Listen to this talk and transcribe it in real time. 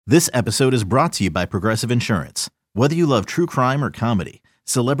This episode is brought to you by Progressive Insurance. Whether you love true crime or comedy,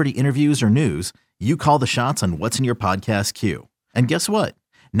 celebrity interviews or news, you call the shots on what's in your podcast queue. And guess what?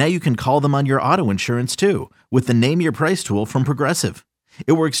 Now you can call them on your auto insurance too with the Name Your Price tool from Progressive.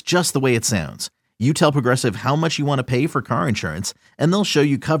 It works just the way it sounds. You tell Progressive how much you want to pay for car insurance, and they'll show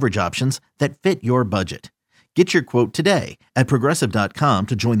you coverage options that fit your budget. Get your quote today at Progressive.com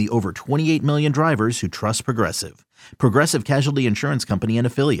to join the over 28 million drivers who trust Progressive. Progressive Casualty Insurance Company and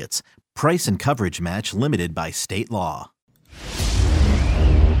Affiliates. Price and coverage match limited by state law.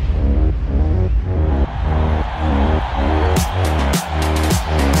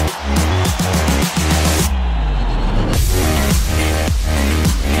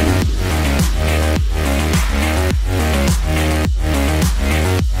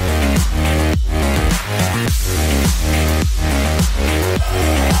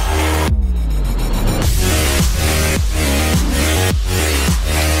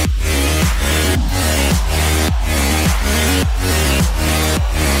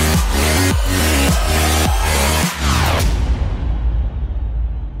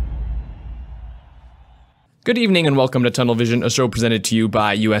 Good evening and welcome to Tunnel Vision, a show presented to you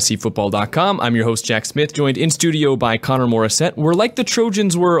by USCFootball.com. I'm your host, Jack Smith, joined in studio by Connor Morissette. We're like the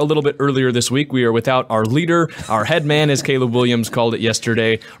Trojans were a little bit earlier this week. We are without our leader, our head man, as Caleb Williams called it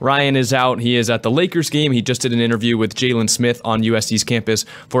yesterday. Ryan is out. He is at the Lakers game. He just did an interview with Jalen Smith on USC's campus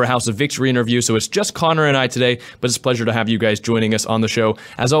for a House of Victory interview. So it's just Connor and I today, but it's a pleasure to have you guys joining us on the show.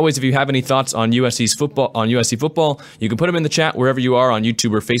 As always, if you have any thoughts on USC football, you can put them in the chat wherever you are on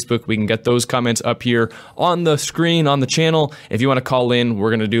YouTube or Facebook. We can get those comments up here on the screen on the channel. If you want to call in, we're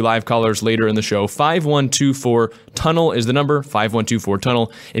going to do live callers later in the show. 5124-TUNNEL is the number,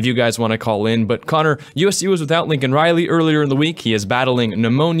 5124-TUNNEL if you guys want to call in. But Connor, USC was without Lincoln Riley earlier in the week. He is battling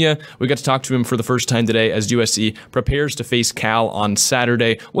pneumonia. We got to talk to him for the first time today as USC prepares to face Cal on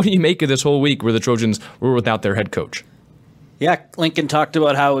Saturday. What do you make of this whole week where the Trojans were without their head coach? Yeah, Lincoln talked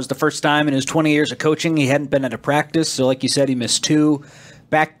about how it was the first time in his 20 years of coaching he hadn't been at a practice. So like you said, he missed two.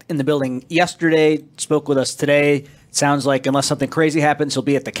 Back in the building yesterday, spoke with us today. Sounds like unless something crazy happens, he'll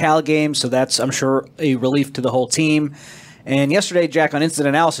be at the Cal game. So that's, I'm sure, a relief to the whole team. And yesterday, Jack, on Instant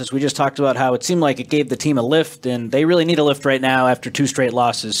Analysis, we just talked about how it seemed like it gave the team a lift, and they really need a lift right now after two straight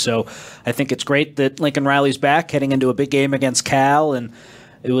losses. So I think it's great that Lincoln Riley's back heading into a big game against Cal. And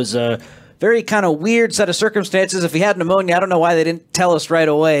it was a very kind of weird set of circumstances. If he had pneumonia, I don't know why they didn't tell us right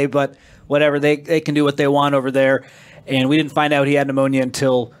away, but whatever, they can do what they want over there. And we didn't find out he had pneumonia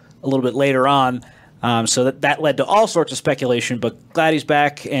until a little bit later on. So that led to all sorts of speculation, but glad he's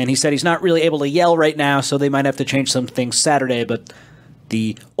back. And he said he's not really able to yell right now, so they might have to change some things Saturday. But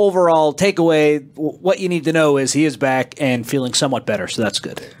the overall takeaway, what you need to know is he is back and feeling somewhat better, so that's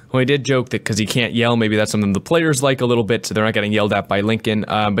good. Well, he did joke that because he can't yell, maybe that's something the players like a little bit, so they're not getting yelled at by Lincoln.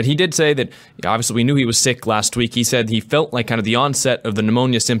 But he did say that, obviously, we knew he was sick last week. He said he felt like kind of the onset of the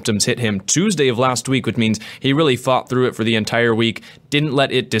pneumonia symptoms hit him Tuesday of last week, which means he really fought through it for the entire week, didn't let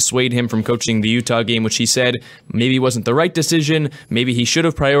it dissuade him from coaching the Utah game, which he said maybe wasn't the right decision, maybe he should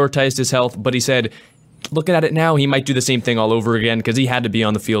have prioritized his health, but he said, looking at it now, he might do the same thing all over again because he had to be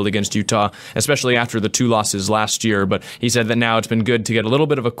on the field against Utah, especially after the two losses last year. But he said that now it's been good to get a little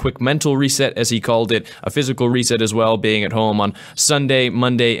bit of a quick mental reset, as he called it, a physical reset as well, being at home on Sunday,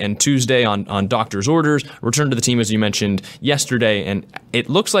 Monday, and Tuesday on doctor's orders. Return to the team, as you mentioned, yesterday. And it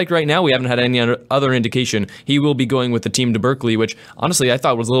looks like right now we haven't had any other indication he will be going with the team to Berkeley, which honestly I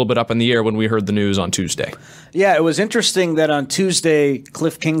thought was a little bit up in the air when we heard the news on Tuesday. Yeah, it was interesting that on Tuesday,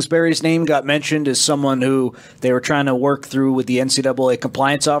 Cliff Kingsbury's name got mentioned as someone who they were trying to work through with the NCAA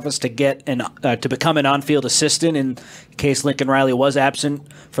compliance office to get to become an on-field assistant in case Lincoln Riley was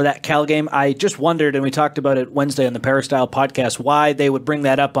absent for that Cal game. I just wondered, and we talked about it Wednesday on the Peristyle podcast, why they would bring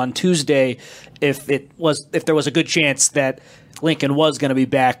that up on Tuesday if there was a good chance that Lincoln was going to be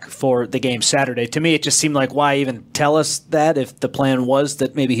back for the game Saturday. To me, it just seemed like, why even tell us that if the plan was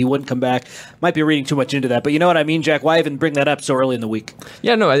that maybe he wouldn't come back? Might be reading too much into that. But you know what I mean, Jack? Why even bring that up so early in the week?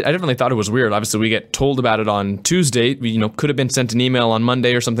 Yeah, no, I definitely thought it was weird. Obviously, we get told about it on Tuesday. We, could have been sent an email on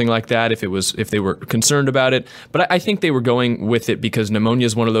Monday or something like that if they were concerned about it. But I think they were going with it because pneumonia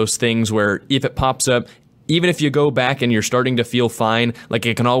is one of those things where if it pops up, even if you go back and you're starting to feel fine, like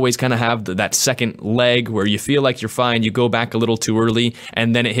it can always kind of have that second leg where you feel like you're fine, you go back a little too early,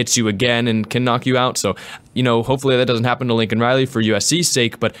 and then it hits you again and can knock you out. So, hopefully that doesn't happen to Lincoln Riley for USC's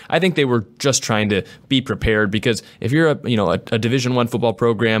sake, but I think they were just trying to be prepared because if you're a Division I football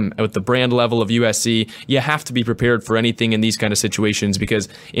program with the brand level of USC, you have to be prepared for anything in these kind of situations because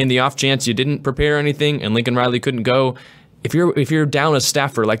in the off chance you didn't prepare anything and Lincoln Riley couldn't go, if you're down a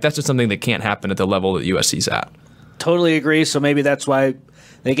staffer, like that's just something that can't happen at the level that USC's at. Totally agree. So maybe that's why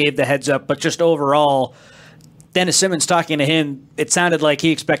they gave the heads up. But just overall, Dennis Simmons talking to him, it sounded like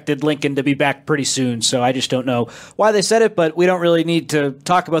he expected Lincoln to be back pretty soon. So I just don't know why they said it, but we don't really need to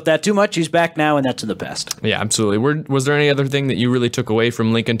talk about that too much. He's back now, and that's in the past. Yeah, absolutely. Was there any other thing that you really took away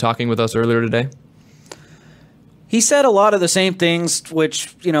from Lincoln talking with us earlier today? He said a lot of the same things,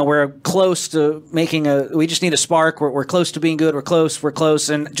 which, we're close to we just need a spark. We're close to being good. We're close.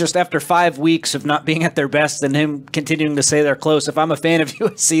 And just after 5 weeks of not being at their best and him continuing to say they're close, if I'm a fan of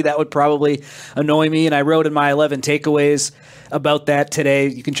USC, that would probably annoy me. And I wrote in my 11 takeaways about that today.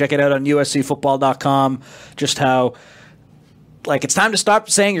 You can check it out on uscfootball.com, just how it's time to stop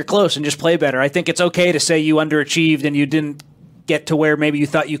saying you're close and just play better. I think it's okay to say you underachieved and you didn't get to where maybe you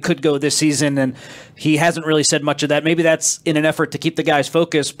thought you could go this season, and he hasn't really said much of that. Maybe that's in an effort to keep the guys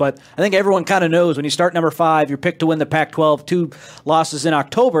focused, but I think everyone kind of knows when you start number 5, you're picked to win the Pac-12, 2 losses in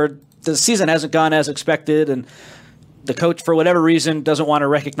October, the season hasn't gone as expected, and the coach, for whatever reason, doesn't want to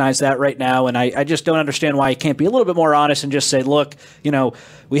recognize that right now, and I just don't understand why he can't be a little bit more honest and just say, look,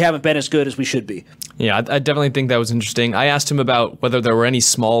 we haven't been as good as we should be. Yeah, I definitely think that was interesting. I asked him about whether there were any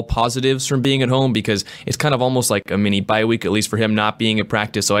small positives from being at home, because it's kind of almost like a mini bye week, at least for him not being at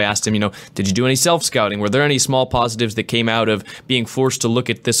practice. So I asked him, did you do any self-scouting? Were there any small positives that came out of being forced to look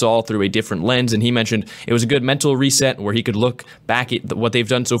at this all through a different lens? And he mentioned it was a good mental reset where he could look back at what they've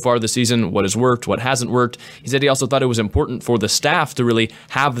done so far this season, what has worked, what hasn't worked. He said he also thought it was important for the staff to really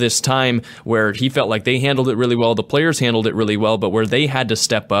have this time where he felt like they handled it really well, the players handled it really well, but where they had to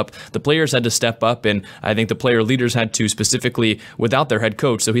step up, the players had to step up, and I think the player leaders had to, specifically without their head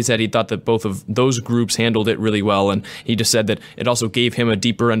coach. So he said he thought that both of those groups handled it really well, and he just said that it also gave him a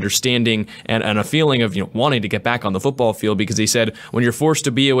deeper understanding and a feeling of wanting to get back on the football field, because he said when you're forced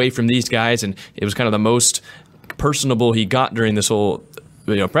to be away from these guys, and it was kind of the most personable he got during this whole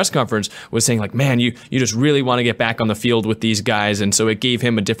press conference, was saying man, you just really want to get back on the field with these guys. And so it gave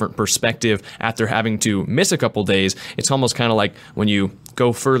him a different perspective after having to miss a couple days. It's almost kind of like when you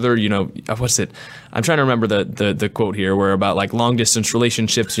go further, what's it? I'm trying to remember the quote here where about long distance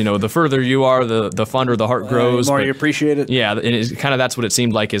relationships, the further you are, the fonder the heart grows. The more you appreciate it. Yeah, and it's kind of that's what it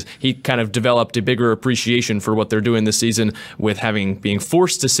seemed like, is he kind of developed a bigger appreciation for what they're doing this season with being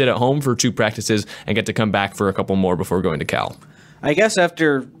forced to sit at home for 2 practices and get to come back for a couple more before going to Cal. I guess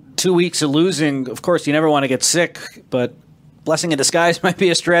after 2 weeks of losing, of course, you never want to get sick, but blessing in disguise might be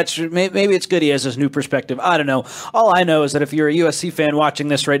a stretch. Maybe it's good he has this new perspective. I don't know. All I know is that if you're a USC fan watching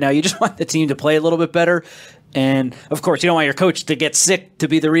this right now, you just want the team to play a little bit better. And, of course, you don't want your coach to get sick to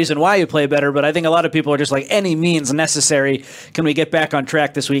be the reason why you play better, but I think a lot of people are just any means necessary. Can we get back on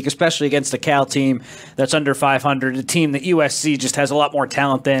track this week, especially against a Cal team that's under 500, a team that USC just has a lot more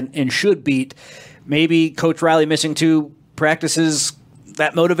talent than and should beat. Maybe Coach Riley missing 2 practices,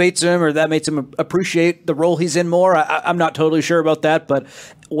 that motivates him, or that makes him appreciate the role he's in more. I'm not totally sure about that, but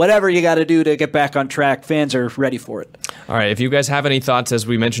whatever you got to do to get back on track, fans are ready for it. All right, if you guys have any thoughts, as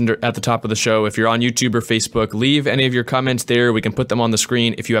we mentioned at the top of the show, if you're on YouTube or Facebook, leave any of your comments there. We can put them on the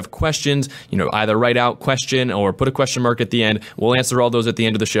screen. If you have questions, either write out question or put a question mark at the end. We'll answer all those at the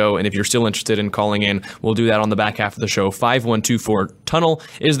end of the show, and if you're still interested in calling in, we'll do that on the back half of the show. 5124-TUNNEL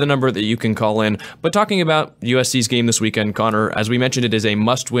is the number that you can call in. But talking about USC's game this weekend, Connor, as we mentioned, it is a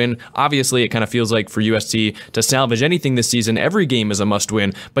must-win. Obviously, it kind of feels like for USC to salvage anything this season, every game is a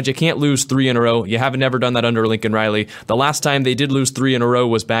must-win, but you can't lose 3 in a row. You haven't never done that under Lincoln Riley. The last time they did lose 3 in a row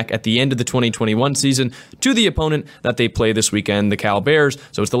was back at the end of the 2021 season to the opponent that they play this weekend, the Cal Bears.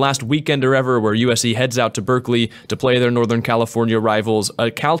 So it's the last weekender ever where USC heads out to Berkeley to play their Northern California rivals, a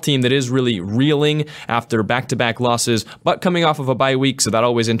Cal team that is really reeling after back-to-back losses, but coming off of a bye week, so that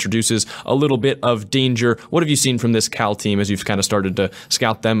always introduces a little bit of danger. What have you seen from this Cal team as you've kind of started to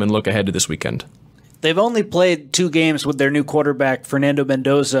scout them and look ahead to this weekend? They've only played 2 games with their new quarterback, Fernando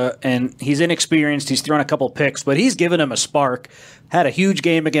Mendoza, and he's inexperienced. He's thrown a couple picks, but he's given him a spark. Had a huge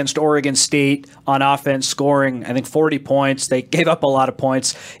game against Oregon State on offense, scoring, I think, 40 points. They gave up a lot of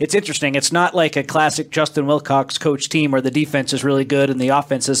points. It's interesting. It's not like a classic Justin Wilcox coach team where the defense is really good and the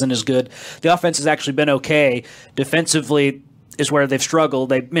offense isn't as good. The offense has actually been okay. Defensively is where they've struggled.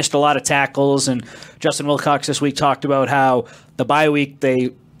 They missed a lot of tackles, and Justin Wilcox this week talked about how the bye week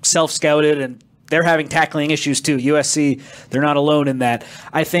they self-scouted and they're having tackling issues too. USC, they're not alone in that.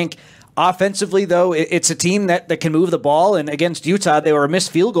 I think offensively, though, it's a team that can move the ball. And against Utah, they were a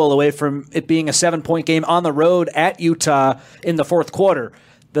missed field goal away from it being a 7-point game on the road at Utah in the 4th quarter.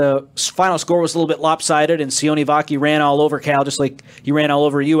 The final score was a little bit lopsided, and Sione Vaki ran all over Cal just like he ran all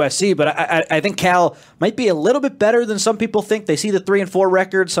over USC. But I think Cal might be a little bit better than some people think. They see the 3-4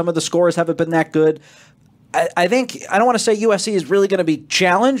 record. Some of the scores haven't been that good. I think, I don't want to say USC is really going to be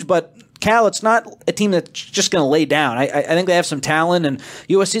challenged, but Cal, it's not a team that's just going to lay down. I think they have some talent, and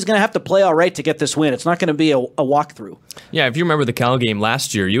USC is going to have to play all right to get this win. It's not going to be a walkthrough. Yeah, if you remember the Cal game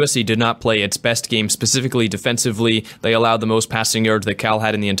last year, USC did not play its best game specifically defensively. They allowed the most passing yards that Cal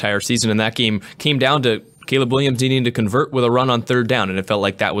had in the entire season, and that game came down to Caleb Williams needing to convert with a run on third down, and it felt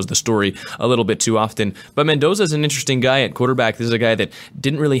like that was the story a little bit too often. But Mendoza's an interesting guy at quarterback. This is a guy that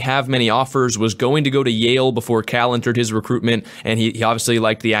didn't really have many offers, was going to go to Yale before Cal entered his recruitment, and he obviously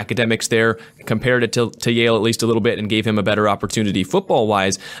liked the academics there, compared it to Yale at least a little bit, and gave him a better opportunity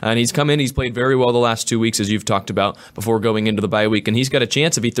football-wise. And he's come in, he's played very well the last 2 weeks, as you've talked about, before going into the bye week, and he's got a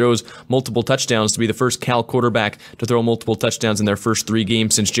chance, if he throws multiple touchdowns, to be the first Cal quarterback to throw multiple touchdowns in their first 3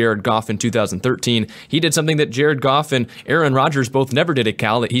 games since Jared Goff in 2013. He did something that Jared Goff and Aaron Rodgers both never did at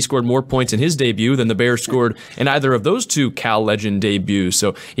Cal, that he scored more points in his debut than the Bears scored in either of those 2 Cal legend debuts.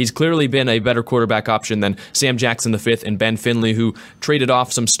 So he's clearly been a better quarterback option than Sam Jackson V and Ben Finley, who traded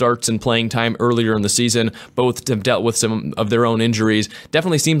off some starts and playing time earlier in the season. Both have dealt with some of their own injuries.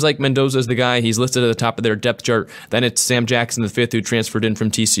 Definitely seems like Mendoza's the guy. He's listed at the top of their depth chart. Then it's Sam Jackson V, who transferred in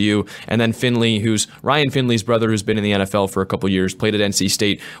from TCU, and then Finley, who's Ryan Finley's brother, who's been in the NFL for a couple years, played at NC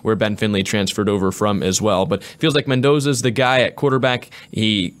State, where Ben Finley transferred over from as well. But feels like Mendoza's the guy at quarterback.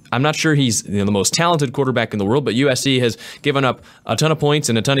 I'm not sure he's the most talented quarterback in the world, but USC has given up a ton of points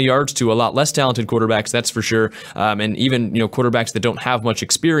and a ton of yards to a lot less talented quarterbacks, that's for sure. And even quarterbacks that don't have much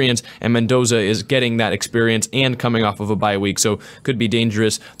experience, and Mendoza is getting that experience and coming off of a bye week, so could be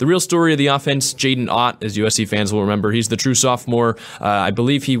dangerous. The real story of the offense, Jaden Ott, as USC fans will remember, he's the true sophomore. I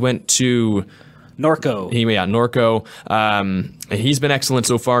believe he went to Norco. Norco. He's been excellent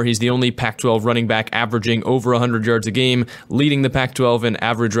so far. He's the only Pac-12 running back averaging over 100 yards a game, leading the Pac-12 in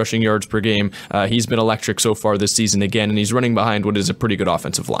average rushing yards per game. He's been electric so far this season again, and he's running behind what is a pretty good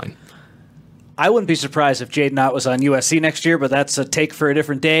offensive line. I wouldn't be surprised if Jaden Ott was on USC next year, but that's a take for a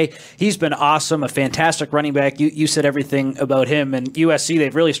different day. He's been awesome, a fantastic running back. You said everything about him. And USC,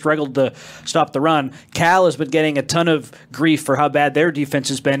 they've really struggled to stop the run. Cal has been getting a ton of grief for how bad their defense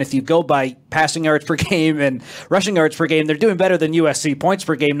has been. If you go by passing yards per game and rushing yards per game, they're doing better than USC. Points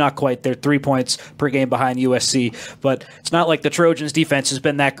per game, not quite. They're 3 points per game behind USC. But it's not like the Trojans' defense has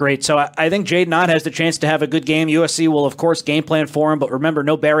been that great. So I think Jaden Ott has the chance to have a good game. USC will, of course, game plan for him. But remember,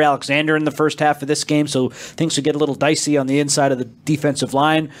 no Barry Alexander in the first half of this game, so things would get a little dicey on the inside of the defensive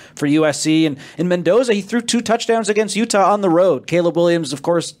line for USC. And in Mendoza, he threw 2 touchdowns against Utah on the road. Caleb Williams, of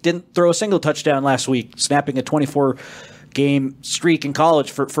course, didn't throw a single touchdown last week, snapping a 24-game streak in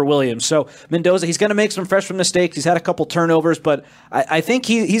college for Williams. So Mendoza, he's going to make some freshman mistakes. He's had a couple turnovers, but I think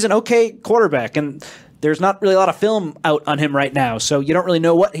he's an okay quarterback, and there's not really a lot of film out on him right now, so you don't really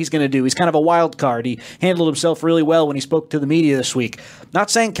know what he's going to do. He's kind of a wild card. He handled himself really well when he spoke to the media this week.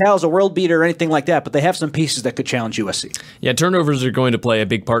 Not saying Cal's a world beater or anything like that, but they have some pieces that could challenge USC. Yeah, turnovers are going to play a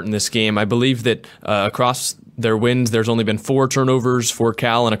big part in this game. I believe that across their wins, there's only been 4 turnovers for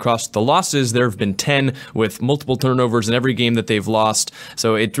Cal, and across the losses, there have been 10 with multiple turnovers in every game that they've lost.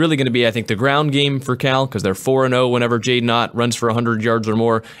 So it's really going to be, I think, the ground game for Cal, because they're 4-0 whenever Jaden Ott runs for 100 yards or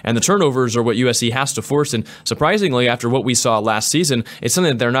more, and the turnovers are what USC has to force. And surprisingly, after what we saw last season, it's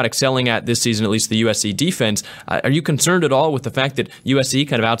something that they're not excelling at this season, at least the USC defense. Are you concerned at all with the fact that USC,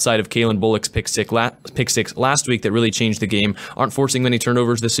 kind of outside of Kalen Bullock's pick six last week that really changed the game, aren't forcing many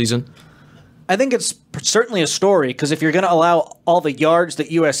turnovers this season? I think it's certainly a story, because if you're going to allow all the yards that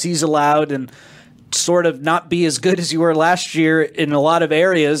USC's allowed and sort of not be as good as you were last year in a lot of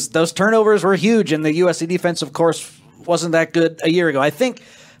areas, those turnovers were huge, and the USC defense, of course, wasn't that good a year ago. I think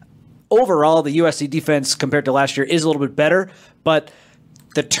overall the USC defense compared to last year is a little bit better, but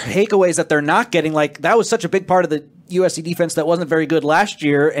the takeaways that they're not getting, like that was such a big part of the USC defense that wasn't very good last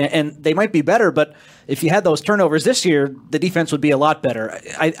year, and they might be better, but if you had those turnovers this year, the defense would be a lot better.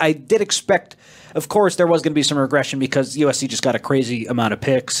 I did expect, of course, there was going to be some regression because USC just got a crazy amount of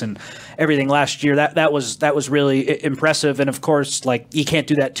picks and everything last year. That was really impressive, and of course, like you can't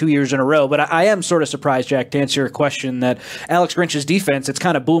do that 2 years in a row. But I am sort of surprised, Jack, to answer your question, that Alex Grinch's defense, it's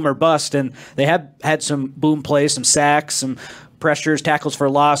kind of boom or bust, and they have had some boom plays, some sacks, some pressures, tackles for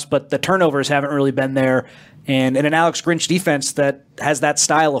loss, but the turnovers haven't really been there. And in an Alex Grinch defense that has that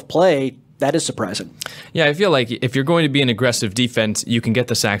style of play, that is surprising. Yeah, I feel like if you're going to be an aggressive defense, you can get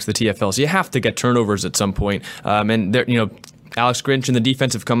the sacks, the TFLs. You have to get turnovers at some point. And Alex Grinch and the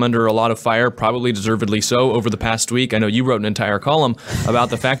defense have come under a lot of fire, probably deservedly so, over the past week. I know you wrote an entire column about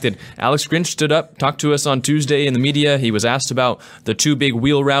the fact that Alex Grinch stood up, talked to us on Tuesday in the media. He was asked about the 2 big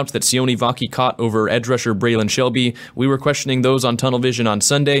wheel routes that Sione Vaki caught over edge rusher Braylon Shelby. We were questioning those on Tunnel Vision on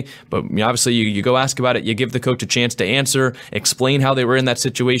Sunday, but obviously you go ask about it, you give the coach a chance to answer, explain how they were in that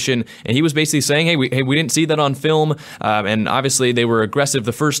situation, and he was basically saying, hey, we didn't see that on film, and obviously they were aggressive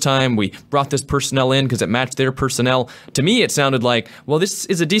the first time. We brought this personnel in because it matched their personnel. To me, it sounded like, well, this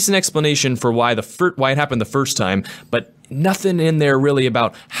is a decent explanation for why it happened the first time, but nothing in there really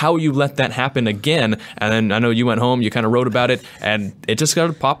about how you let that happen again. And then I know you went home, you kind of wrote about it, and it just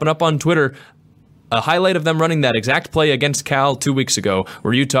started popping up on Twitter. A highlight of them running that exact play against Cal 2 weeks ago,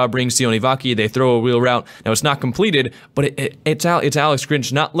 where Utah brings Sione Vaki, they throw a wheel route. Now, it's not completed, but it's Alex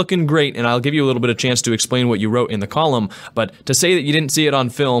Grinch not looking great, and I'll give you a little bit of chance to explain what you wrote in the column. But to say that you didn't see it on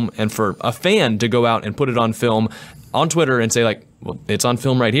film, and for a fan to go out and put it on film on Twitter and say, like, well, it's on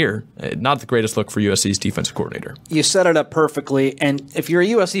film right here, not the greatest look for USC's defensive coordinator. You set it up perfectly, and if you're a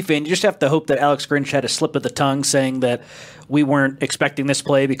USC fan, you just have to hope that Alex Grinch had a slip of the tongue saying that we weren't expecting this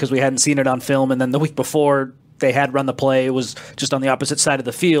play because we hadn't seen it on film, and then the week before they had run the play, it was just on the opposite side of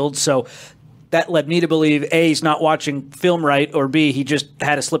the field. So that led me to believe, A, he's not watching film right, or B, he just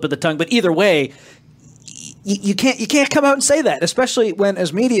had a slip of the tongue. But either way, you can't come out and say that, especially when,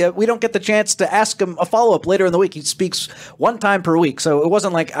 as media, we don't get the chance to ask him a follow-up later in the week. He speaks one time per week, so it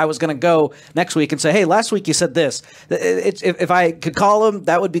wasn't like I was going to go next week and say, hey, last week you said this. If I could call him,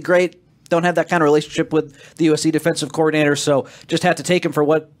 that would be great. Don't have that kind of relationship with the USC defensive coordinator, so just had to take him for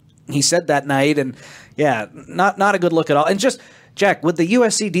what he said that night. And, yeah, not a good look at all. And just, Jack, with the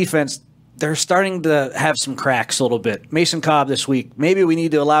USC defense, they're starting to have some cracks a little bit. Mason Cobb this week. Maybe we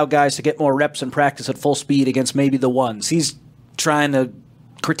need to allow guys to get more reps and practice at full speed against maybe the ones. He's trying to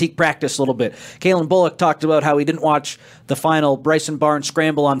critique practice a little bit. Kalen Bullock talked about how he didn't watch the final Bryson Barnes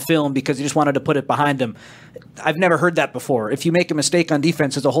scramble on film because he just wanted to put it behind him. I've never heard that before. If you make a mistake on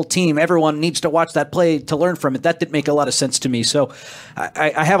defense as a whole team, everyone needs to watch that play to learn from it. That didn't make a lot of sense to me. So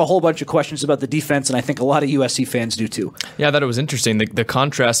I have a whole bunch of questions about the defense, and I think a lot of USC fans do too. Yeah, I thought it was interesting. The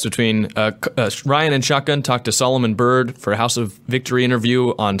contrast between Ryan and Shotgun talked to Solomon Byrd for a House of Victory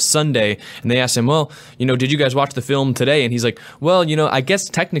interview on Sunday, and they asked him, well, did you guys watch the film today? And he's like, well, I guess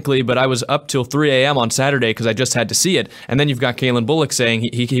technically, but I was up till 3 a.m. on Saturday because I just had to see it. And then you've got Kalen Bullock saying,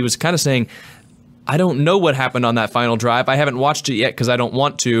 he was kind of saying, I don't know what happened on that final drive. I haven't watched it yet because I don't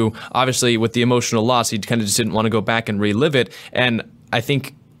want to. Obviously, with the emotional loss, he kind of just didn't want to go back and relive it. And I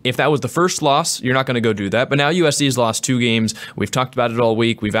think if that was the first loss, you're not going to go do that. But now USC has lost 2 games. We've talked about it all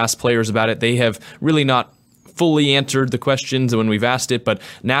week. We've asked players about it. They have really not fully answered the questions when we've asked it, but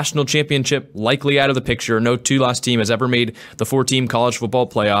national championship likely out of the picture. No 2-loss team has ever made the 4-team college football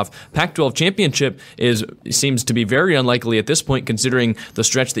playoff. Pac-12 championship seems to be very unlikely at this point, considering the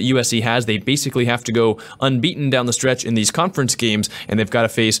stretch that USC has. They basically have to go unbeaten down the stretch in these conference games, and they've got to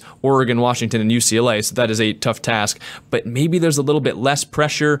face Oregon, Washington, and UCLA, so that is a tough task. But maybe there's a little bit less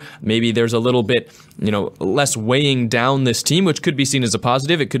pressure. Maybe there's a little bit less weighing down this team, which could be seen as a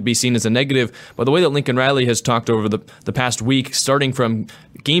positive. It could be seen as a negative. But the way that Lincoln Riley has talked over the past week, starting from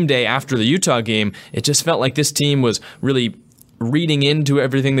game day after the Utah game, it just felt like this team was really reading into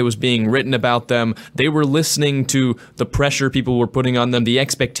everything that was being written about them. They were listening to the pressure people were putting on them, the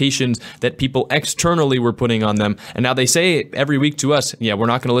expectations that people externally were putting on them. And now they say every week to us, yeah, we're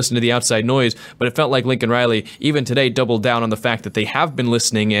not going to listen to the outside noise, but it felt like Lincoln Riley, even today, doubled down on the fact that they have been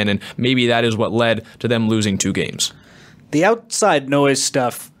listening in, and maybe that is what led to them losing 2 games. The outside noise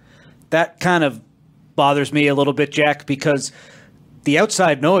stuff, that kind of bothers me a little bit, Jack, because the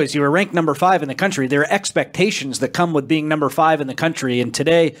outside noise, you were ranked number 5 in the country. There are expectations that come with being number 5 in the country. And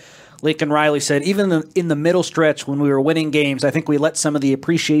today, Lincoln Riley said, even in the middle stretch when we were winning games, I think we let some of the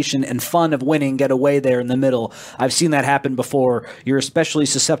appreciation and fun of winning get away there in the middle. I've seen that happen before. You're especially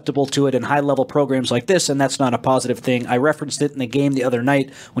susceptible to it in high-level programs like this, and that's not a positive thing. I referenced it in the game the other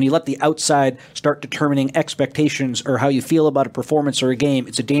night. When you let the outside start determining expectations or how you feel about a performance or a game,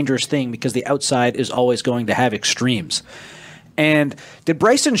 it's a dangerous thing because the outside is always going to have extremes. And did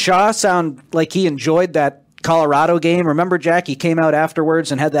Bryson Shaw sound like he enjoyed that Colorado game? Remember, Jack, he came out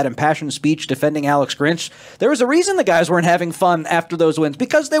afterwards and had that impassioned speech defending Alex Grinch. There was a reason the guys weren't having fun after those wins,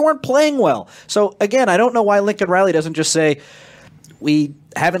 because they weren't playing well. So, again, I don't know why Lincoln Riley doesn't just say, we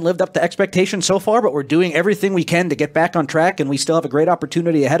haven't lived up to expectations so far, but we're doing everything we can to get back on track, and we still have a great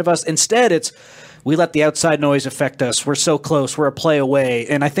opportunity ahead of us. Instead, it's, we let the outside noise affect us. We're so close. We're a play away.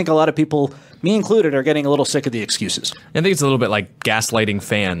 And I think a lot of people me included, are getting a little sick of the excuses. I think it's a little bit like gaslighting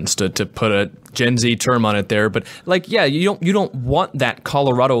fans, to put a Gen Z term on it there. But you don't want that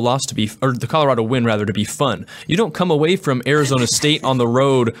Colorado loss to be, or the Colorado win rather, to be fun. You don't come away from Arizona State on the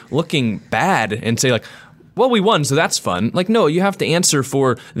road looking bad and say like, well, we won, so that's fun. Like, no, you have to answer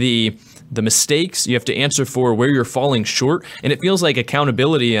for the mistakes. You have to answer for where you're falling short. And it feels like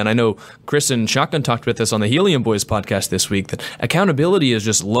accountability, and I know Chris and Shotgun talked about this on the Helium Boys podcast this week, that accountability is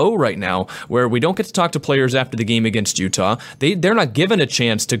just low right now, where we don't get to talk to players after the game against Utah. They're not given a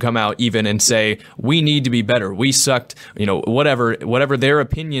chance to come out even and say, we need to be better. We sucked, whatever their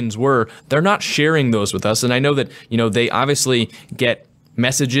opinions were. They're not sharing those with us. And I know that, they obviously get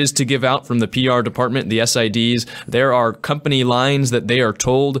messages to give out from the PR department, the SIDs. There are company lines that they are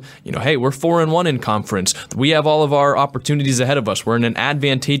told, hey, we're 4-1 in conference. We have all of our opportunities ahead of us. We're in an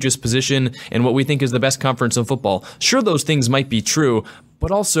advantageous position in what we think is the best conference in football. Sure, those things might be true,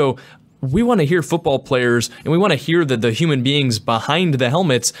 but also we want to hear football players, and we want to hear the human beings behind the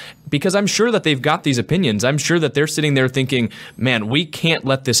helmets, because I'm sure that they've got these opinions. I'm sure that they're sitting there thinking, man, we can't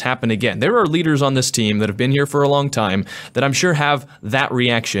let this happen again. There are leaders on this team that have been here for a long time that I'm sure have that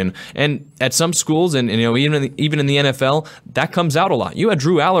reaction. And at some schools, and even in the NFL, that comes out a lot. You had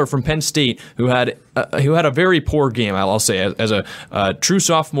Drew Aller from Penn State, who had a very poor game, I'll say, as a true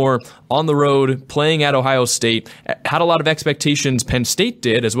sophomore on the road, playing at Ohio State, had a lot of expectations. Penn State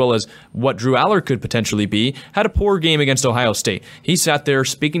did, as well as what Drew Aller could potentially be, had a poor game against Ohio State. He sat there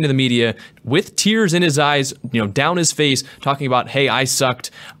speaking to the media with tears in his eyes, down his face, talking about, hey, I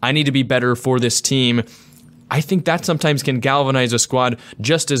sucked. I need to be better for this team. I think that sometimes can galvanize a squad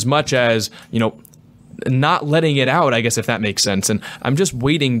just as much as, not letting it out, I guess, if that makes sense. And I'm just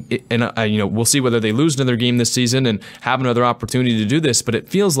waiting, and we'll see whether they lose another game this season and have another opportunity to do this. But it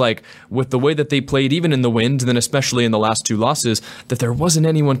feels like with the way that they played, even in the wins, and then especially in the last two losses, that there wasn't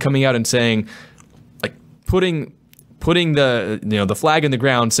anyone coming out and saying, like, putting the flag in the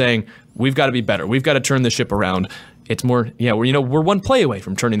ground, saying we've got to be better, we've got to turn the ship around. It's more, we're one play away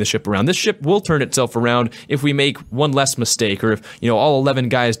from turning the ship around. This ship will turn itself around if we make one less mistake, or if all 11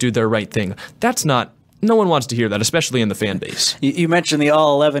 guys do their right thing. No one wants to hear that, especially in the fan base. You mentioned the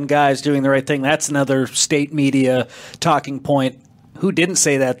all 11 guys doing the right thing. That's another state media talking point. Who didn't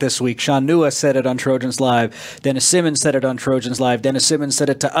say that this week? Sean Nua said it on Trojans Live. Dennis Simmons said it on Trojans Live. Dennis Simmons said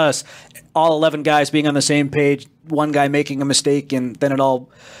it to us. All 11 guys being on the same page, one guy making a mistake, and then it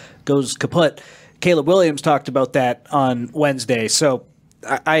all goes kaput. Caleb Williams talked about that on Wednesday. So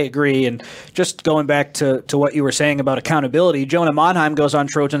I agree. And just going back to what you were saying about accountability, Jonah Monheim goes on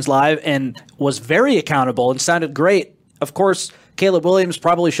Trojans Live and was very accountable and sounded great. Of course, Caleb Williams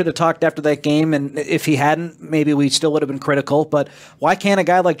probably should have talked after that game, and if he hadn't, maybe we still would have been critical. But why can't a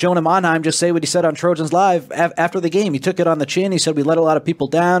guy like Jonah Monheim just say what he said on Trojans Live after the game? He took it on the chin. He said, we let a lot of people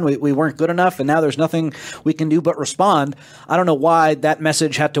down. We weren't good enough, and now there's nothing we can do but respond. I don't know why that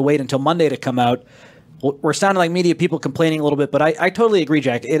message had to wait until Monday to come out. We're sounding like media people complaining a little bit, but I totally agree,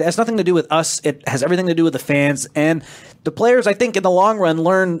 Jack. It has nothing to do with us. It has everything to do with the fans. And the players, I think, in the long run,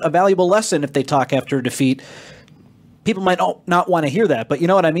 learn a valuable lesson if they talk after a defeat. People might not want to hear that, but you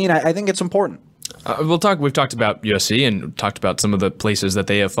know what I mean? I think it's important. We've talked about USC and talked about some of the places that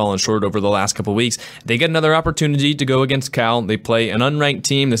they have fallen short over the last couple of weeks. They get another opportunity to go against Cal. They play an unranked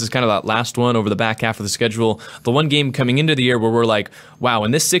team. This is kind of that last one over the back half of the schedule. The one game coming into the year where we're like, wow,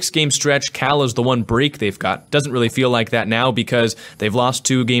 in this 6-game stretch, Cal is the one break they've got. Doesn't really feel like that now because they've lost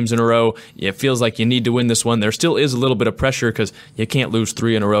 2 games in a row. It feels like you need to win this one. There still is a little bit of pressure because you can't lose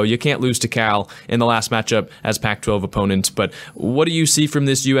 3 in a row. You can't lose to Cal in the last matchup as Pac-12 opponents. But what do you see from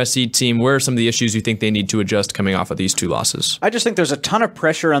this USC team? Where are some of the issues you think they need to adjust coming off of these 2 losses? I just think there's a ton of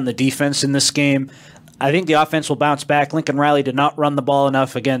pressure on the defense in this game. I think the offense will bounce back. Lincoln Riley did not run the ball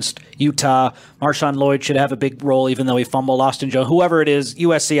enough against Utah. Marshawn Lloyd should have a big role, even though he fumbled. Austin Jones, whoever it is,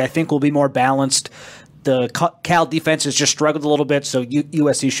 USC, I think, will be more balanced. The Cal defense has just struggled a little bit, so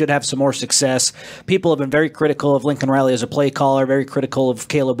USC should have some more success. People have been very critical of Lincoln Riley as a play caller, very critical of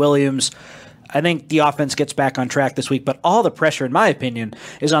Caleb Williams. I think the offense gets back on track this week, but all the pressure, in my opinion,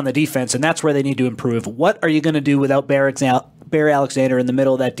 is on the defense, and that's where they need to improve. What are you going to do without Barry Alexander in the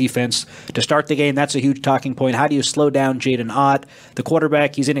middle of that defense to start the game? That's a huge talking point. How do you slow down Jaden Ott? The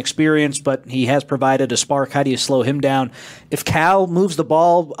quarterback, he's inexperienced, but he has provided a spark. How do you slow him down? If Cal moves the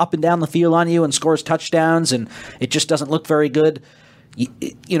ball up and down the field on you and scores touchdowns and it just doesn't look very good,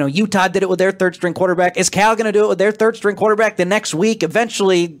 Utah did it with their third-string quarterback. Is Cal going to do it with their third-string quarterback the next week?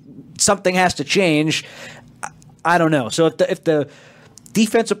 Eventually, something has to change. I don't know. So if the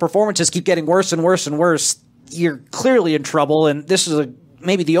defensive performances keep getting worse and worse and worse, you're clearly in trouble, and this is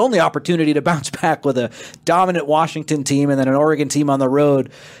maybe the only opportunity to bounce back with a dominant Washington team and then an Oregon team on the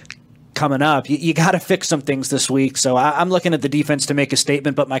road coming up. You got to fix some things this week. So I'm looking at the defense to make a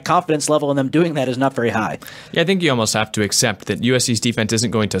statement, but my confidence level in them doing that is not very high. Yeah, I think you almost have to accept that USC's defense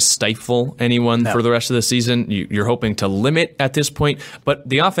isn't going to stifle anyone for the rest of the season. You're hoping to limit at this point, but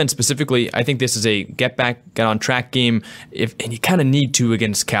the offense specifically, I think this is a get on track game, and you kind of need to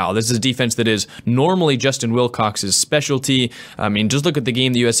against Cal. This is a defense that is normally Justin Wilcox's specialty. I mean, just look at the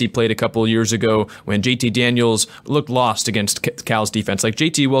game the USC played a couple years ago when JT Daniels looked lost against Cal's defense. Like,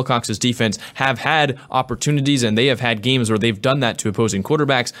 JT Wilcox's defense have had opportunities, and they have had games where they've done that to opposing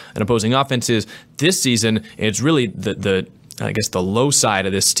quarterbacks and opposing offenses. This season, it's really the low side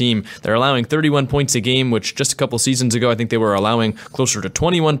of this team. They're allowing 31 points a game, which just a couple seasons ago, I think they were allowing closer to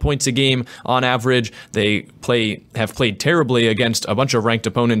 21 points a game on average. They have played terribly against a bunch of ranked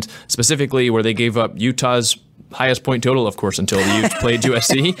opponents, specifically where they gave up Utah's highest point total, of course, until the Utes played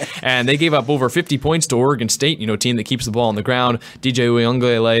USC, and they gave up over 50 points to Oregon State, a team that keeps the ball on the ground. DJ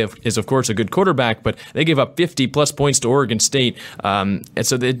Uiagalelei is, of course, a good quarterback, but they gave up 50-plus points to Oregon State. And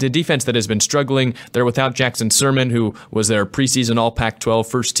so the defense that has been struggling, they're without Jackson Sermon, who was their preseason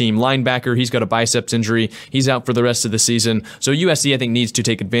All-Pac-12 first-team linebacker. He's got a biceps injury. He's out for the rest of the season. So USC, I think, needs to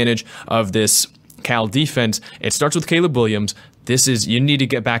take advantage of this Cal defense. It starts with Caleb Williams. You need to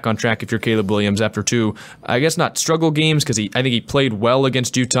get back on track if you're Caleb Williams after two, I guess not struggle games, because I think he played well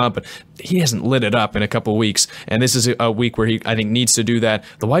against Utah, but he hasn't lit it up in a couple weeks. And this is a week where he, I think, needs to do that.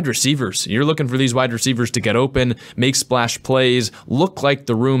 The wide receivers, you're looking for these wide receivers to get open, make splash plays, look like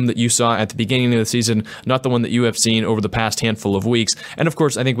the room that you saw at the beginning of the season, not the one that you have seen over the past handful of weeks. And of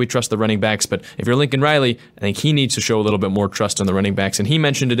course, I think we trust the running backs, but if you're Lincoln Riley, I think he needs to show a little bit more trust on the running backs. And he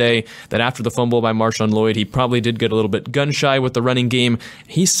mentioned today that after the fumble by Marshawn Lloyd, he probably did get a little bit gun shy with the running game.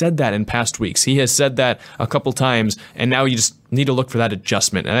 He said that in past weeks. He has said that a couple times, and now you just need to look for that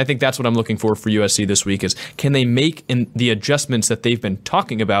adjustment. And I think that's what I'm looking for USC this week is, can they make the adjustments that they've been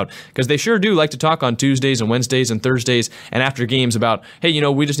talking about? Because they sure do like to talk on Tuesdays and Wednesdays and Thursdays and after games about, hey,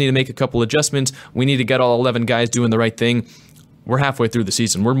 we just need to make a couple adjustments. We need to get all 11 guys doing the right thing. We're halfway through the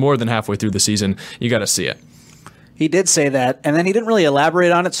season. We're more than halfway through the season. You got to see it. He did say that, and then he didn't really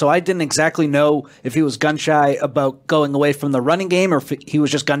elaborate on it, so I didn't exactly know if he was gun-shy about going away from the running game or if he was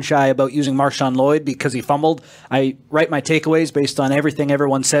just gun-shy about using Marshawn Lloyd because he fumbled. I write my takeaways based on everything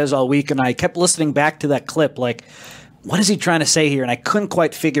everyone says all week, and I kept listening back to that clip like, what is he trying to say here? And I couldn't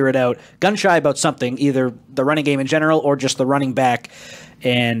quite figure it out. Gun-shy about something, either the running game in general or just the running back,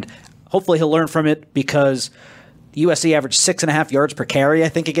 and hopefully he'll learn from it because USC averaged 6.5 yards per carry, I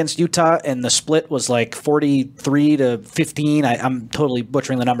think, against Utah, and the split was like 43 to 15. I'm totally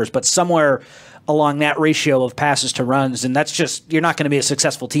butchering the numbers, but somewhere along that ratio of passes to runs, and that's just, you're not going to be a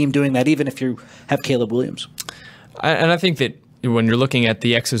successful team doing that, even if you have Caleb Williams. And I think that when you're looking at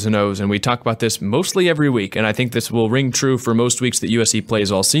the X's and O's, and we talk about this mostly every week, and I think this will ring true for most weeks that USC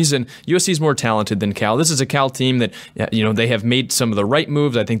plays all season, USC is more talented than Cal. This is a Cal team that, they have made some of the right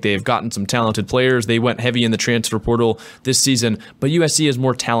moves. I think they have gotten some talented players. They went heavy in the transfer portal this season, but USC is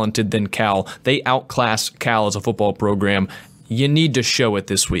more talented than Cal. They outclass Cal as a football program. You need to show it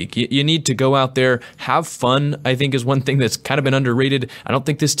this week. You need to go out there, have fun, I think is one thing that's kind of been underrated. I don't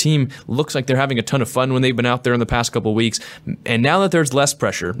think this team looks like they're having a ton of fun when they've been out there in the past couple of weeks. And now that there's less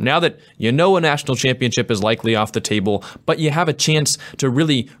pressure, now that a national championship is likely off the table, but you have a chance to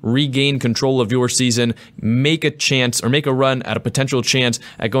really regain control of your season, make a chance or make a run at a potential chance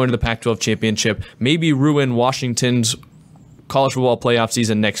at going to the Pac-12 championship, maybe ruin Washington's college football playoff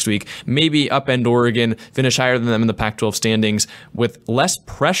season next week, maybe upend Oregon, finish higher than them in the Pac-12 standings. With less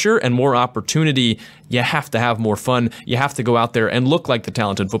pressure and more opportunity, you have to have more fun. You have to go out there and look like the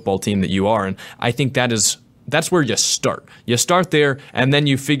talented football team that you are. And I think that's where you start. You start there, and then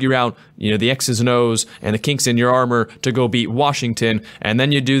you figure out, the X's and O's and the kinks in your armor to go beat Washington. And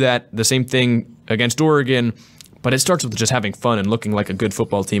then you do the same thing against Oregon. But it starts with just having fun and looking like a good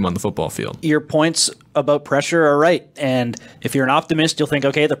football team on the football field. Your points about pressure are right. And if you're an optimist, you'll think,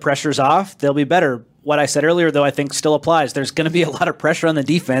 okay, the pressure's off, they'll be better. What I said earlier, though, I think still applies. There's going to be a lot of pressure on the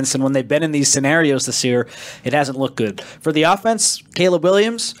defense, and when they've been in these scenarios this year, it hasn't looked good. For the offense, Caleb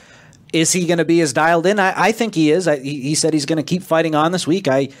Williams, is he going to be as dialed in? I think he is. He said he's going to keep fighting on this week.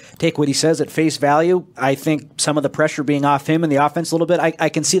 I take what he says at face value. I think some of the pressure being off him and the offense a little bit, I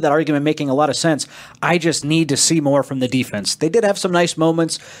can see that argument making a lot of sense. I just need to see more from the defense. They did have some nice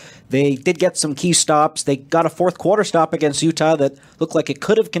moments. They did get some key stops. They got a fourth quarter stop against Utah that looked like it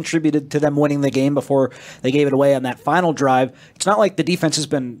could have contributed to them winning the game before they gave it away on that final drive. It's not like the defense has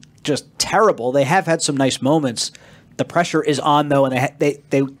been just terrible. They have had some nice moments. The pressure is on, though, and they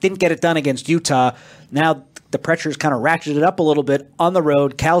didn't get it done against Utah. Now the pressure is kind of ratcheted up a little bit on the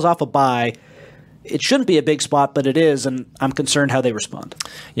road. Cal's off a bye. it shouldn't be a big spot, but it is, and I'm concerned how they respond.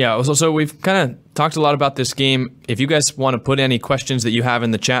 Yeah, so we've kind of talked a lot about this game. If you guys want to put any questions that you have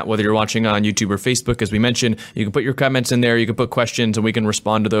in the chat, whether you're watching on YouTube or Facebook, as we mentioned, you can put your comments in there, you can put questions, and we can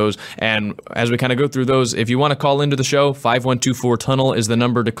respond to those. And as we kind of go through those, if you want to call into the show, 5124-TUNNEL is the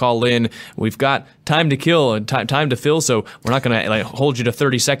number to call in. We've got time to kill and time to fill, so we're not going to hold you to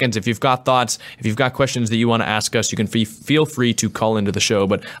 30 seconds. If you've got thoughts, if you've got questions that you want to ask us, you can feel free to call into the show.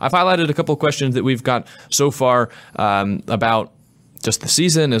 But I've highlighted a couple of questions that we've got so far about just the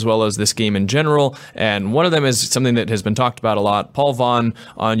season as well as this game in general. And one of them is something that has been talked about a lot. Paul Vaughn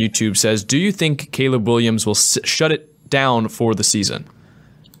on YouTube says, do you think Caleb Williams will shut it down for the season?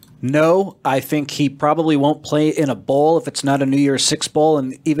 No, I think he probably won't play in a bowl if it's not a New Year's Six bowl.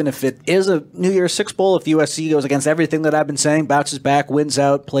 And even if it is a New Year's Six bowl, if USC goes against everything that I've been saying, bounces back, wins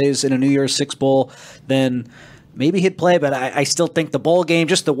out, plays in a New Year's Six bowl, then maybe he'd play. But I still think the bowl game,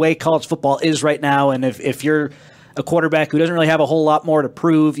 just the way college football is right now, and if you're a quarterback who doesn't really have a whole lot more to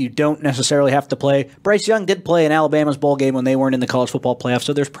prove, you don't necessarily have to play. Bryce Young did play in Alabama's bowl game when they weren't in the college football playoff,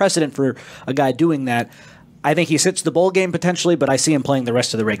 so there's precedent for a guy doing that. I think he sits the bowl game potentially, but I see him playing the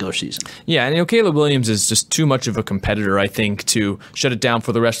rest of the regular season. Yeah, and Caleb Williams is just too much of a competitor, I think, to shut it down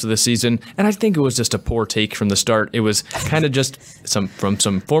for the rest of the season. And I think it was just a poor take from the start. It was kind of just from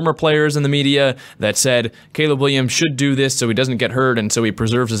some former players in the media that said Caleb Williams should do this so he doesn't get hurt and so he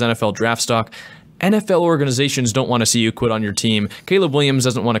preserves his NFL draft stock. NFL organizations don't want to see you quit on your team. Caleb Williams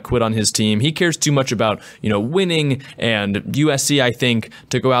doesn't want to quit on his team. He cares too much about, winning, and USC, I think,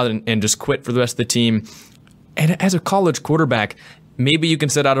 to go out and just quit for the rest of the team. And as a college quarterback, maybe you can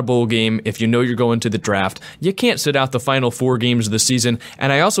sit out a bowl game if you know you're going to the draft. You can't sit out the final 4 games of the season.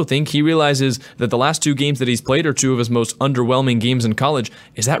 And I also think he realizes that the last 2 games that he's played are 2 of his most underwhelming games in college.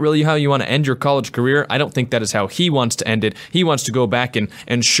 Is that really how you want to end your college career? I don't think that is how he wants to end it. He wants to go back and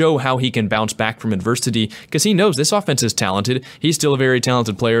show how he can bounce back from adversity, because he knows this offense is talented. He's still a very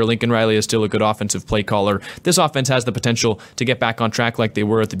talented player. Lincoln Riley is still a good offensive play caller. This offense has the potential to get back on track like they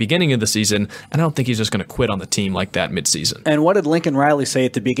were at the beginning of the season, and I don't think he's just going to quit on the team like that midseason. And what did Lincoln Riley say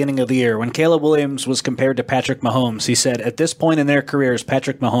at the beginning of the year? When Caleb Williams was compared to Patrick Mahomes, he said at this point in their careers,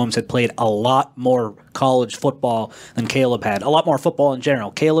 Patrick Mahomes had played a lot more college football than Caleb had, a lot more football in general.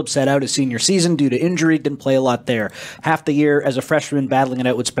 Caleb sat out his senior season due to injury, didn't play a lot there. Half the year as a freshman battling it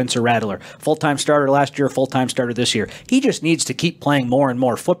out with Spencer Rattler. Full-time starter last year, full-time starter this year. He just needs to keep playing more and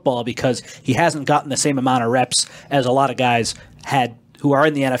more football because he hasn't gotten the same amount of reps as a lot of guys had who are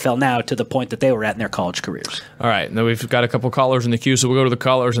in the NFL now to the point that they were at in their college careers. All right, now we've got a couple callers in the queue, so we'll go to the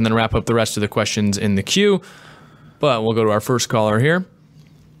callers and then wrap up the rest of the questions in the queue. But we'll go to our first caller here.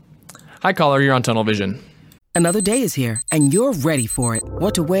 Hi, caller, you're on Tunnel Vision. Another day is here, and you're ready for it.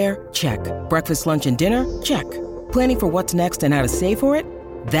 What to wear? Check. Breakfast, lunch, and dinner? Check. Planning for what's next and how to save for it?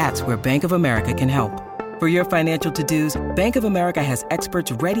 That's where Bank of America can help. For your financial to-dos, Bank of America has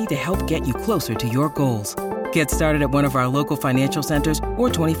experts ready to help get you closer to your goals. Get started at one of our local financial centers or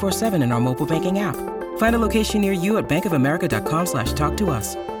 24/7 in our mobile banking app. Find a location near you at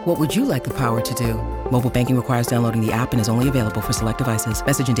bankofamerica.com/talktous. What would you like the power to do? Mobile banking requires downloading the app and is only available for select devices.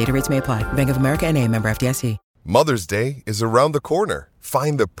 Message and data rates may apply. Bank of America N.A., member FDIC. Mother's Day is around the corner.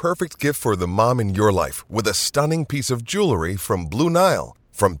 Find the perfect gift for the mom in your life with a stunning piece of jewelry from Blue Nile.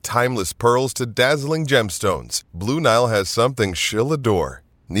 From timeless pearls to dazzling gemstones, Blue Nile has something she'll adore.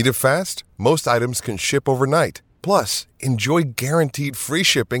 Need it fast? Most items can ship overnight. Plus, enjoy guaranteed free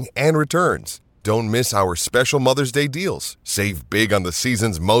shipping and returns. Don't miss our special Mother's Day deals. Save big on the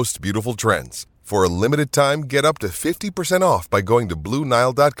season's most beautiful trends. For a limited time, get up to 50% off by going to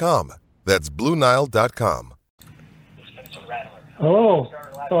BlueNile.com. That's BlueNile.com. Hello.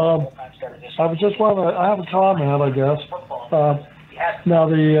 I was just wondering, I have a comment, I guess. Now,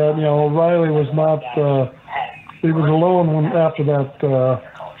 Riley was not, he was alone after that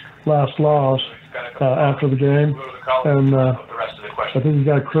last loss after the game, and I think he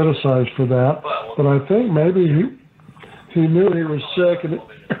got criticized for that. But I think maybe he knew he was sick, and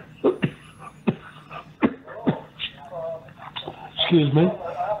excuse me,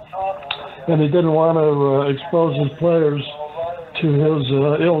 and he didn't want to expose his players to his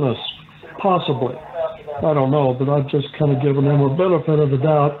illness, possibly. I don't know, but I've just kind of given him a benefit of the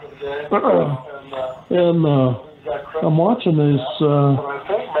doubt. And I'm watching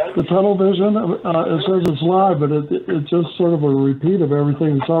the Tunnel Vision. It says it's live, but it's just sort of a repeat of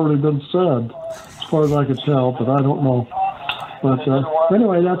everything that's already been said, as far as I could tell, but I don't know. But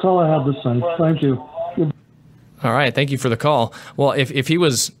anyway, that's all I have to say. Thank you. All right, thank you for the call. Well, if he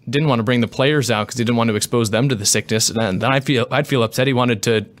didn't want to bring the players out because he didn't want to expose them to the sickness, then I'd feel upset. He wanted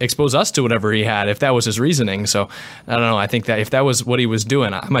to expose us to whatever he had if that was his reasoning. So I don't know. I think that if that was what he was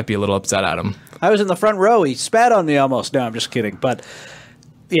doing, I might be a little upset at him. I was in the front row. He spat on me almost. No, I'm just kidding. But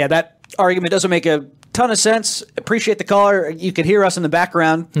yeah, that argument doesn't make a ton of sense. Appreciate the caller. You can hear us in the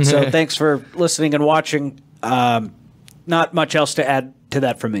background. So thanks for listening and watching. Not much else to add to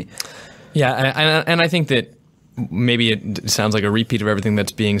that from me. Yeah, and I think that maybe it sounds like a repeat of everything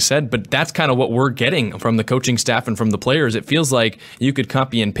that's being said, but that's kind of what we're getting from the coaching staff and from the players. It feels like you could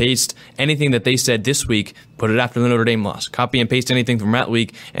copy and paste anything that they said this week, put it after the Notre Dame loss. Copy and paste anything from that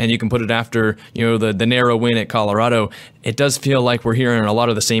week, and you can put it after the narrow win at Colorado. It does feel like we're hearing a lot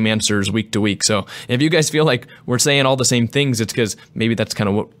of the same answers week to week. So if you guys feel like we're saying all the same things, it's because maybe that's kind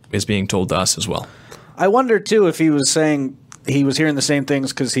of what is being told to us as well. I wonder, too, if he was saying he was hearing the same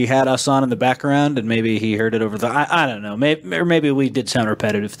things because he had us on in the background, and maybe he heard it over the. I don't know. Maybe we did sound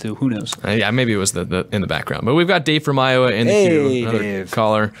repetitive too. Who knows? Yeah, maybe it was the in the background. But we've got Dave from Iowa in the queue. Another Dave.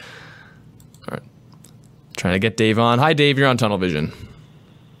 Caller. All right, trying to get Dave on. Hi, Dave. You're on Tunnel Vision.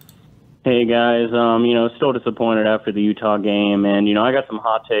 Hey guys. Still disappointed after the Utah game, and I got some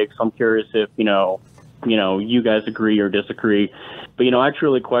hot takes. I'm curious if you guys agree or disagree. But I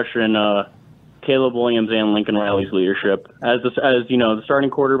truly question Caleb Williams and Lincoln Riley's leadership as the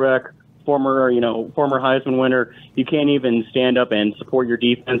starting quarterback, former Heisman winner. You can't even stand up and support your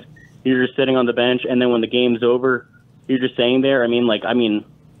defense. You're just sitting on the bench, and then when the game's over, you're just staying there.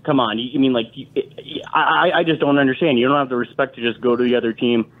 Come on. I just don't understand. You don't have the respect to just go to the other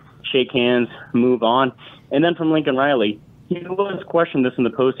team, shake hands, move on. And then from Lincoln Riley, he was questioned this in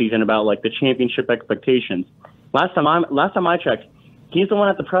the postseason about the championship expectations. Last time I checked, he's the one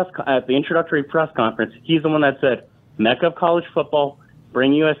at the introductory press conference. He's the one that said, "Mecca of college football,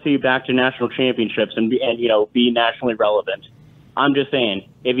 bring USC back to national championships and be nationally relevant." I'm just saying,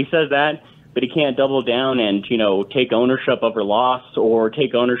 if he says that, but he can't double down and take ownership of her loss or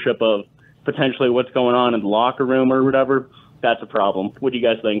take ownership of potentially what's going on in the locker room or whatever, that's a problem. What do you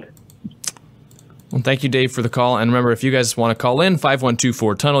guys think? Well, thank you, Dave, for the call. And remember, if you guys want to call in,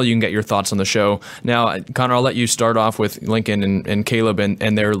 512-4-TUNNEL, you can get your thoughts on the show. Now, Connor, I'll let you start off with Lincoln and Caleb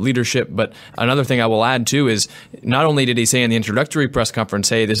and their leadership. But another thing I will add, too, is not only did he say in the introductory press conference,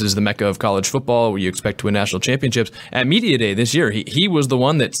 hey, this is the Mecca of college football where you expect to win national championships, at Media Day this year, he was the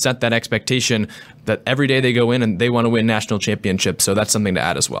one that set that expectation that every day they go in and they want to win national championships. So that's something to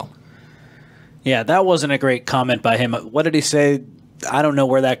add as well. Yeah, that wasn't a great comment by him. What did he say? I don't know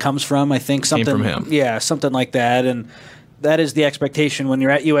where that comes from. I think something came from him. Yeah, something like that. And that is the expectation when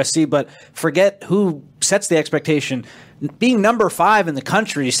you're at USC. But forget who sets the expectation. Being number 5 in the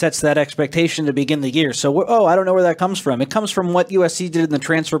country sets that expectation to begin the year. So, I don't know where that comes from. It comes from what USC did in the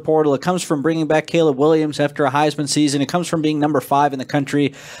transfer portal. It comes from bringing back Caleb Williams after a Heisman season. It comes from being number 5 in the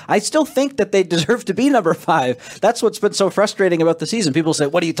country. I still think that they deserve to be number 5. That's what's been so frustrating about the season. People say,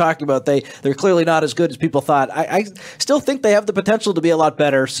 what are you talking about? They're clearly not as good as people thought. I still think they have the potential to be a lot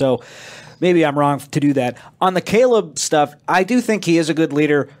better. So maybe I'm wrong to do that. On the Caleb stuff, I do think he is a good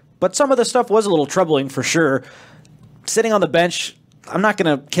leader, but some of the stuff was a little troubling for sure. Sitting on the bench, I'm not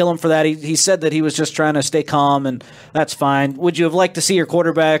going to kill him for that. He said that he was just trying to stay calm, and that's fine. Would you have liked to see your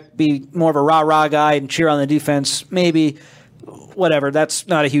quarterback be more of a rah-rah guy and cheer on the defense? Maybe. Whatever. That's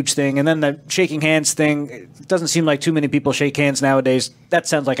not a huge thing. And then the shaking hands thing, it doesn't seem like too many people shake hands nowadays. That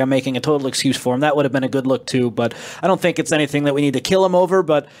sounds like I'm making a total excuse for him. That would have been a good look too, but I don't think it's anything that we need to kill him over,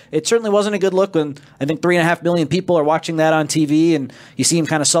 but it certainly wasn't a good look when I think 3.5 million people are watching that on TV, and you see him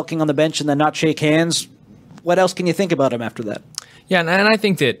kind of sulking on the bench and then not shake hands. What else can you think about him after that? Yeah, and I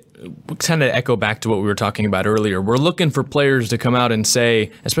think that kind of echo back to what we were talking about earlier. We're looking for players to come out and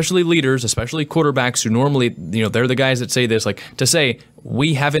say, especially leaders, especially quarterbacks who normally, they're the guys that say this, to say,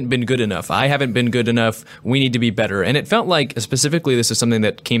 we haven't been good enough. I haven't been good enough. We need to be better. And it felt like, specifically, this is something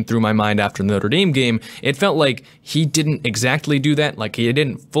that came through my mind after the Notre Dame game. It felt like he didn't exactly do that. Like he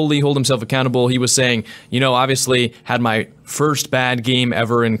didn't fully hold himself accountable. He was saying, obviously had my first bad game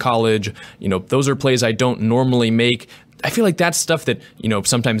ever in college. Those are plays I don't normally make. I feel like that's stuff that,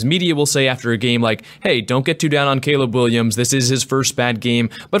 sometimes media will say after a game like, hey, don't get too down on Caleb Williams. This is his first bad game.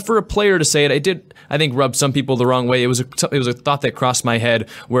 But for a player to say it did, I think, rub some people the wrong way. It was a thought that crossed my head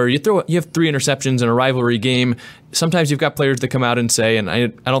where you have 3 interceptions in a rivalry game. Sometimes you've got players that come out and say, and I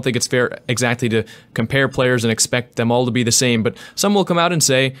don't think it's fair exactly to compare players and expect them all to be the same, but some will come out and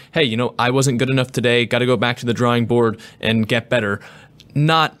say, hey, I wasn't good enough today. Got to go back to the drawing board and get better.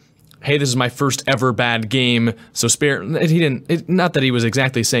 Not hey, this is my first ever bad game, so spare. He didn't. Not that he was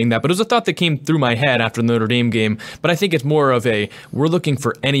exactly saying that, but it was a thought that came through my head after the Notre Dame game. But I think it's more of we're looking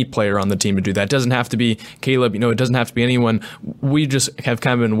for any player on the team to do that. It doesn't have to be Caleb. It doesn't have to be anyone. We just have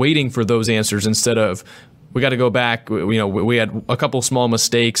kind of been waiting for those answers instead of, we got to go back. We had a couple small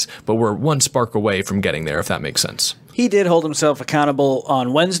mistakes, but we're one spark away from getting there, if that makes sense. He did hold himself accountable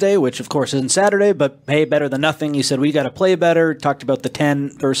on Wednesday, which of course isn't Saturday, but hey, better than nothing. He said, we got to play better. Talked about the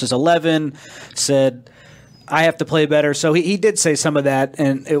 10 versus 11. Said, I have to play better. So he did say some of that,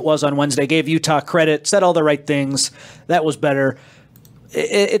 and it was on Wednesday. Gave Utah credit, said all the right things. That was better.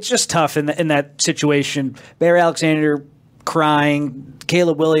 It's just tough in that situation. Barry Alexander crying,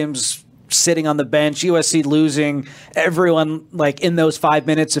 Caleb Williams sitting on the bench, USC losing, everyone in those 5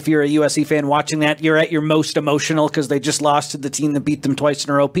 minutes, if you're a USC fan watching that, you're at your most emotional because they just lost to the team that beat them twice in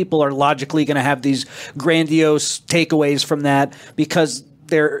a row. People are logically going to have these grandiose takeaways from that because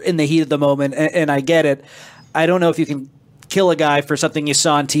they're in the heat of the moment, and I get it. I don't know if you can kill a guy for something you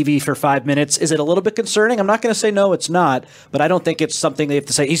saw on TV for 5 minutes. Is it a little bit concerning? I'm not going to say no, it's not, but I don't think it's something they have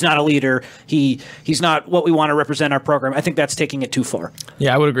to say, he's not a leader, he's not what we want to represent our program. I think that's taking it too far.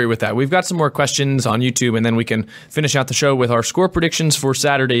 Yeah, I would agree with that. We've got some more questions on YouTube, and then we can finish out the show with our score predictions for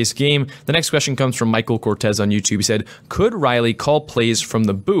Saturday's game. The next question comes from Michael Cortez on YouTube. He said, could Riley call plays from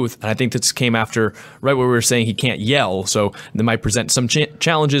the booth? And I think this came after right where we were saying he can't yell, so that might present some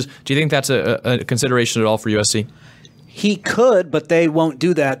challenges. Do you think that's a consideration at all for USC? He could, but they won't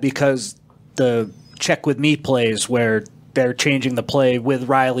do that because the check with me plays where they're changing the play with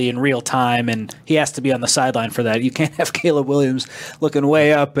Riley in real time, and he has to be on the sideline for that. You can't have Caleb Williams looking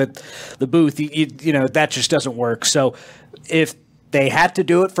way up at the booth. That just doesn't work. So if they had to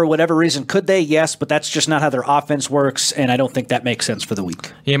do it for whatever reason, could they? Yes, but that's just not how their offense works, and I don't think that makes sense for the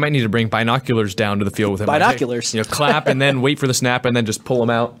week. Yeah, you might need to bring binoculars down to the field with him. Binoculars. Clap and then wait for the snap and then just pull him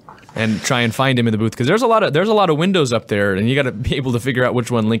out and try and find him in the booth, because there's a lot of windows up there, and you got to be able to figure out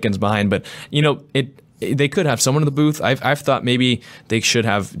which one Lincoln's behind. But they could have someone in the booth. I've thought maybe they should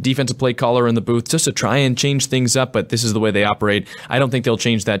have defensive play caller in the booth just to try and change things up. But this is the way they operate. I don't think they'll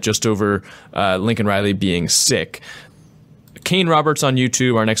change that just over Lincoln Riley being sick. Kane Roberts on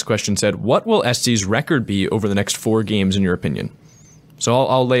YouTube, our next question, said, what will SC's record be over the next 4 games in your opinion? So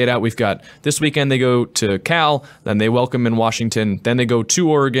I'll lay it out. We've got this weekend they go to Cal, then they welcome in Washington, then they go to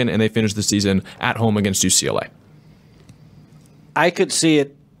Oregon, and they finish the season at home against UCLA. I could see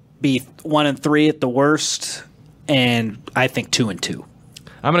it be 1-3 at the worst, and I think 2-2.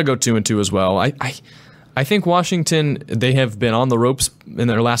 I'm going to go 2-2 as well. I think Washington, they have been on the ropes in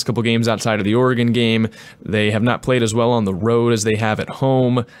their last couple games outside of the Oregon game. They have not played as well on the road as they have at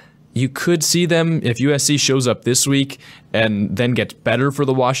home. You could see them, if USC shows up this week and then gets better for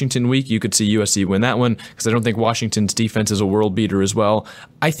the Washington week, you could see USC win that one, because I don't think Washington's defense is a world beater as well.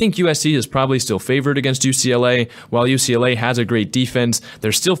 I think USC is probably still favored against UCLA. While UCLA has a great defense,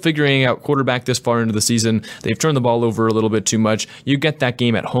 they're still figuring out quarterback this far into the season. They've turned the ball over a little bit too much. You get that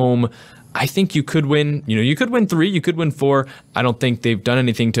game at home. I think you could win. You could win 3, you could win 4. I don't think they've done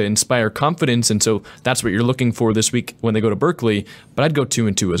anything to inspire confidence, and so that's what you're looking for this week when they go to Berkeley. But I'd go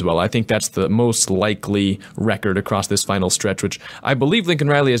 2-2 as well. I think that's the most likely record across this final stretch, which I believe Lincoln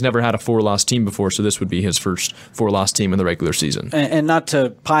Riley has never had a 4-loss team before, so this would be his first 4-loss team in the regular season. And not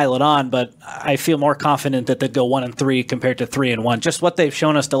to pile it on, but I feel more confident that they'd go 1-3 compared to 3-1. Just what they've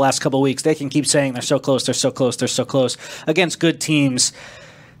shown us the last couple of weeks, they can keep saying they're so close, they're so close, they're so close against good teams.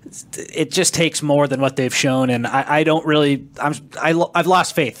 It just takes more than what they've shown, and I've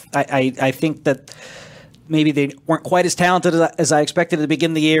lost faith. I think that maybe they weren't quite as talented as I expected at the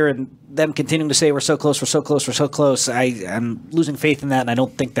beginning of the year, and them continuing to say we're so close, we're so close, we're so close. I'm losing faith in that, and I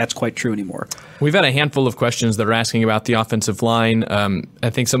don't think that's quite true anymore. We've had a handful of questions that are asking about the offensive line. I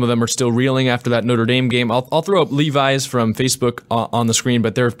think some of them are still reeling after that Notre Dame game. I'll throw up Levi's from Facebook on the screen,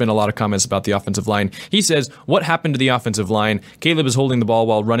 but there have been a lot of comments about the offensive line. He says, what happened to the offensive line? Caleb is holding the ball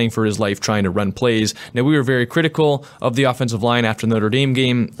while running for his life, trying to run plays. Now, we were very critical of the offensive line after the Notre Dame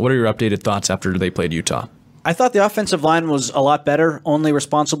game. What are your updated thoughts after they played Utah? I thought the offensive line was a lot better, only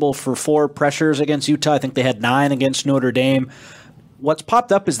responsible for 4 pressures against Utah. I think they had 9 against Notre Dame. What's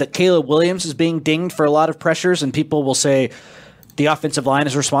popped up is that Caleb Williams is being dinged for a lot of pressures, and people will say the offensive line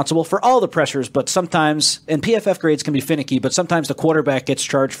is responsible for all the pressures, but sometimes, and PFF grades can be finicky, but sometimes the quarterback gets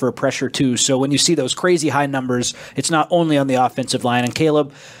charged for a pressure too. So when you see those crazy high numbers, it's not only on the offensive line, and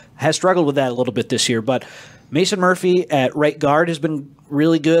Caleb has struggled with that a little bit this year. But Mason Murphy at right guard has been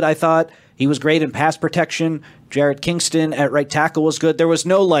really good, I thought. He was great in pass protection. Jarrett Kingston at right tackle was good. There was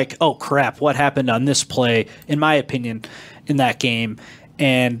no oh crap, what happened on this play, in my opinion, in that game.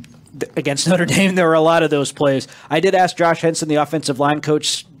 And against Notre Dame, there were a lot of those plays. I did ask Josh Henson, the offensive line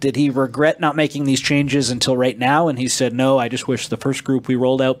coach, did he regret not making these changes until right now? And he said, no, I just wish the first group we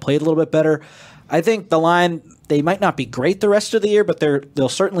rolled out played a little bit better. I think the line, they might not be great the rest of the year, but they'll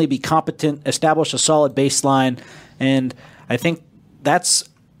certainly be competent, establish a solid baseline, and I think that's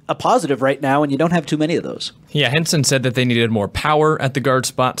a positive right now, and you don't have too many of those. Yeah, Henson said that they needed more power at the guard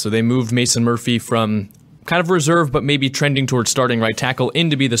spot, so they moved Mason Murphy from kind of reserve, but maybe trending towards starting right tackle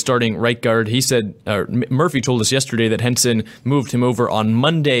in to be the starting right guard. He said, Murphy told us yesterday that Henson moved him over on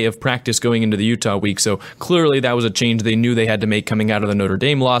Monday of practice going into the Utah week. So clearly that was a change they knew they had to make coming out of the Notre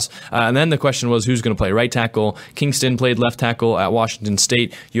Dame loss. And then the question was, who's going to play right tackle? Kingston played left tackle at Washington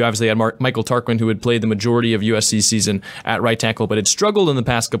State. You obviously had Michael Tarquin, who had played the majority of USC's season at right tackle, but had struggled in the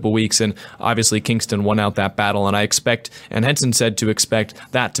past couple weeks. And obviously Kingston won out that battle. And I expect, and Henson said to expect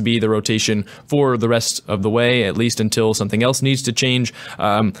that to be the rotation for the rest of the way, at least until something else needs to change.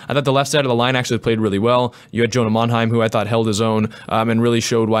 I thought the left side of the line actually played really well. You had Jonah Monheim, who I thought held his own and really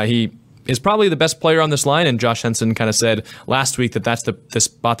showed why he is probably the best player on this line, and Josh Henson kind of said last week that that's the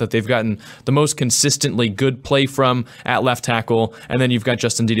spot that they've gotten the most consistently good play from at left tackle. And then you've got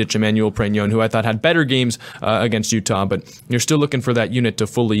Justin Dedich, Emmanuel Prignon, who I thought had better games against Utah, but you're still looking for that unit to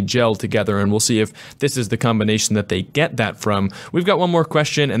fully gel together, and we'll see if this is the combination that they get that from. We've got one more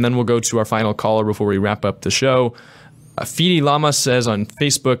question, and then we'll go to our final caller before we wrap up the show. Fidi Lama says on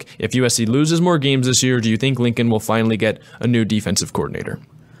Facebook, if USC loses more games this year, do you think Lincoln will finally get a new defensive coordinator?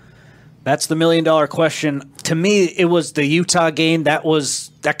 That's the million-dollar question. To me, it was the Utah game. That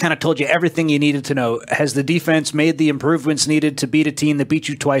kind of told you everything you needed to know. Has the defense made the improvements needed to beat a team that beat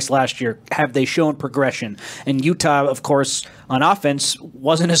you twice last year? Have they shown progression? And Utah, of course, on offense,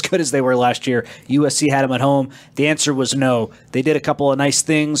 wasn't as good as they were last year. USC had them at home. The answer was no. They did a couple of nice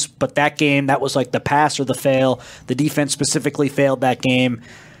things, but that game, that was like the pass or the fail. The defense specifically failed that game.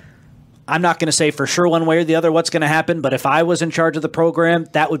 I'm not going to say for sure one way or the other what's going to happen, but if I was in charge of the program,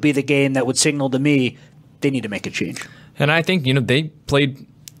 that would be the game that would signal to me they need to make a change. And I think, they played,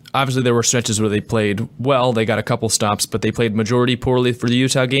 obviously there were stretches where they played well, they got a couple stops, but they played majority poorly for the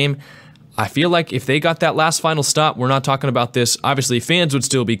Utah game. I feel like if they got that last final stop, we're not talking about this. Obviously, fans would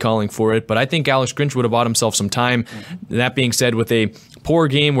still be calling for it, but I think Alex Grinch would have bought himself some time. Mm-hmm. That being said, with a poor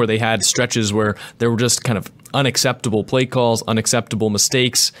game where they had stretches where there were just kind of unacceptable play calls, unacceptable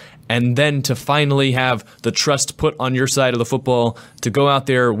mistakes, and then to finally have the trust put on your side of the football to go out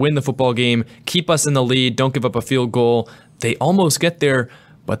there, win the football game, keep us in the lead, don't give up a field goal. They almost get there,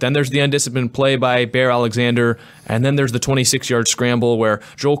 but then there's the undisciplined play by Bear Alexander, and then there's the 26-yard scramble where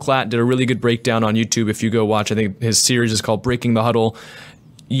Joel Klatt did a really good breakdown on YouTube. If you go watch, I think his series is called Breaking the Huddle.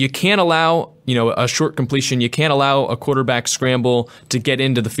 You can't allow, a short completion. You can't allow a quarterback scramble to get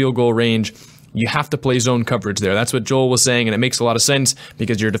into the field goal range. You have to play zone coverage there. That's what Joel was saying, and it makes a lot of sense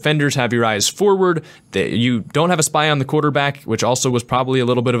because your defenders have your eyes forward. You don't have a spy on the quarterback, which also was probably a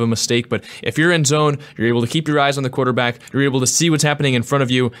little bit of a mistake. But if you're in zone, you're able to keep your eyes on the quarterback. You're able to see what's happening in front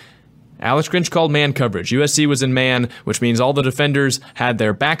of you. Alex Grinch called man coverage. USC was in man, which means all the defenders had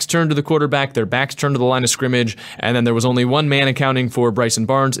their backs turned to the quarterback, their backs turned to the line of scrimmage, and then there was only one man accounting for Bryson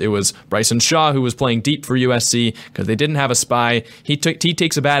Barnes. It was Bryson Shaw, who was playing deep for USC because they didn't have a spy. He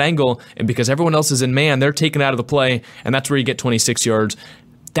takes a bad angle, and because everyone else is in man, they're taken out of the play, and that's where you get 26 yards.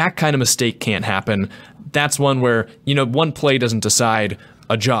 That kind of mistake can't happen. That's one where, one play doesn't decide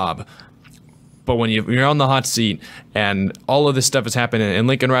a job. But when you're on the hot seat and all of this stuff is happening and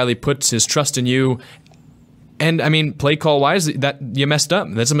Lincoln Riley puts his trust in you, and play call-wise, that you messed up.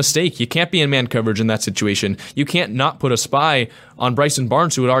 That's a mistake. You can't be in man coverage in that situation. You can't not put a spy on Bryson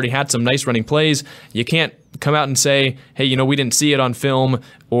Barnes, who had already had some nice running plays. You can't come out and say, hey, we didn't see it on film,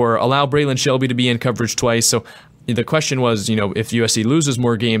 or allow Braylon Shelby to be in coverage twice. So the question was, if USC loses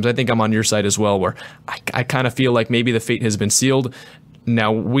more games, I think I'm on your side as well, where I kind of feel like maybe the fate has been sealed.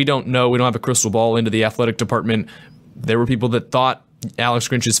 Now, we don't know. We don't have a crystal ball into the athletic department. There were people that thought Alex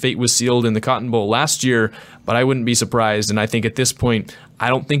Grinch's fate was sealed in the Cotton Bowl last year, but I wouldn't be surprised. And I think at this point, I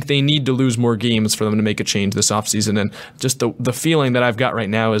don't think they need to lose more games for them to make a change this offseason. And just the feeling that I've got right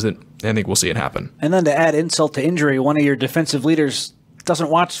now is that I think we'll see it happen. And then to add insult to injury, one of your defensive leaders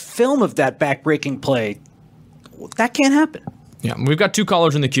doesn't watch film of that back-breaking play. That can't happen. Yeah, we've got two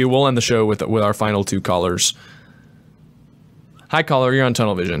callers in the queue. We'll end the show with our final two callers. Hi, caller. You're on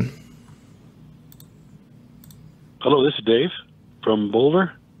Tunnel Vision. Hello, this is Dave from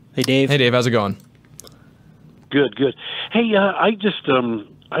Boulder. Hey, Dave. Hey, Dave. How's it going? Good. Hey,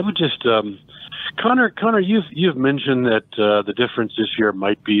 Connor, you've mentioned that the difference this year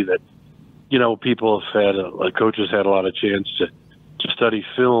might be that, people have had, coaches had a lot of chance to study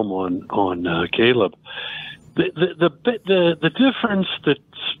film on Caleb. The difference that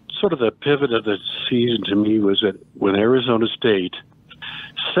sort of the pivot of the season to me was that when Arizona State,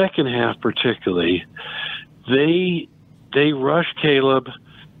 second half particularly, they rushed Caleb.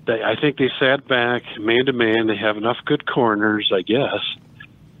 I think they sat back man to man. They have enough good corners, I guess,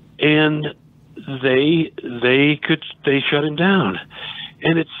 and they shut him down.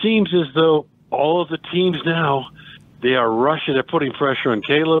 And it seems as though all of the teams now, they are rushing. They're putting pressure on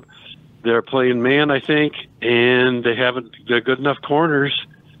Caleb. They're playing man, I think, and they're good enough corners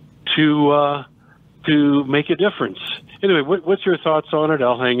to make a difference. Anyway, what's your thoughts on it?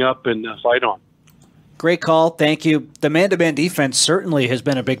 I'll hang up and fight on. Great call. Thank you. The man-to-man defense certainly has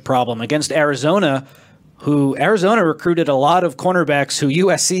been a big problem against Arizona, who Arizona recruited a lot of cornerbacks who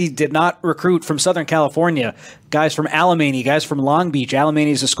USC did not recruit from Southern California. Guys from Alamany, guys from Long Beach. Alamany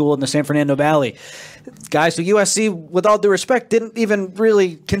is a school in the San Fernando Valley. Guys who USC, with all due respect, didn't even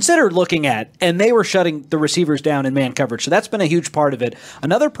really consider looking at, and they were shutting the receivers down in man coverage. So that's been a huge part of it.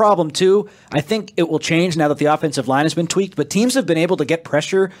 Another problem, too, I think it will change now that the offensive line has been tweaked, but teams have been able to get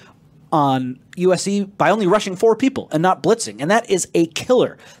pressure on USC by only rushing 4 people and not blitzing. And that is a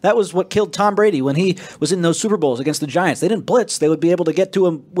killer. That was what killed Tom Brady when he was in those Super Bowls against the Giants. They didn't blitz. They would be able to get to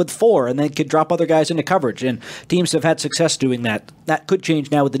him with 4, and they could drop other guys into coverage. And teams have had success doing that. That could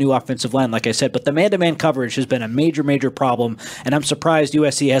change now with the new offensive line, like I said. But the man-to-man coverage has been a major, major problem, and I'm surprised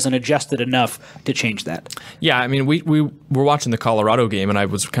USC hasn't adjusted enough to change that. Yeah, I mean, we were watching the Colorado game, and I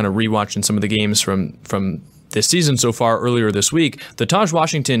was kind of rewatching some of the games from this season so far earlier this week. The Taj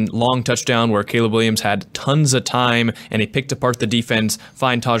Washington long touchdown where Caleb Williams had tons of time and he picked apart the defense,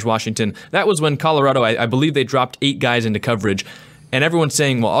 fine Taj Washington. That was when Colorado, I believe they dropped 8 guys into coverage. And everyone's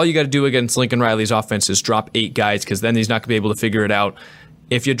saying, well, all you got to do against Lincoln Riley's offense is drop 8 guys because then he's not going to be able to figure it out.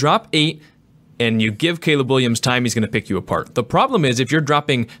 If you drop 8 and you give Caleb Williams time, he's going to pick you apart. The problem is if you're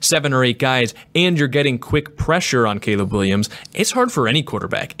dropping 7 or 8 guys and you're getting quick pressure on Caleb Williams, it's hard for any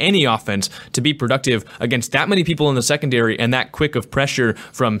quarterback, any offense, to be productive against that many people in the secondary and that quick of pressure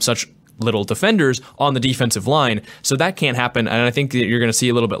from such little defenders on the defensive line. So that can't happen, and I think that you're going to see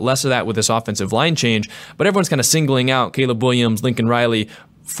a little bit less of that with this offensive line change. But everyone's kind of singling out Caleb Williams, Lincoln Riley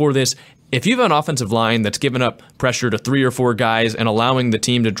for this. If you have an offensive line that's given up pressure to 3 or 4 guys and allowing the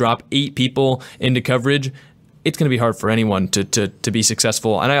team to drop 8 people into coverage, it's going to be hard for anyone to be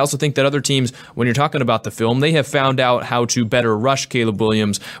successful. And I also think that other teams, when you're talking about the film, they have found out how to better rush Caleb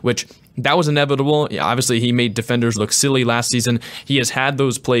Williams, which that was inevitable. Yeah, obviously, he made defenders look silly last season. He has had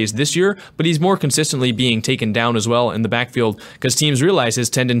those plays this year, but he's more consistently being taken down as well in the backfield because teams realize his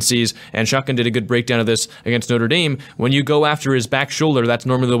tendencies, and Shotgun did a good breakdown of this against Notre Dame. When you go after his back shoulder, that's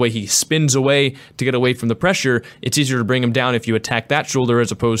normally the way he spins away to get away from the pressure. It's easier to bring him down if you attack that shoulder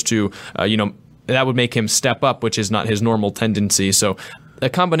as opposed to, that would make him step up, which is not his normal tendency. So a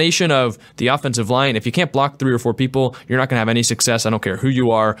combination of the offensive line, if you can't block 3 or 4 people, you're not going to have any success. I don't care who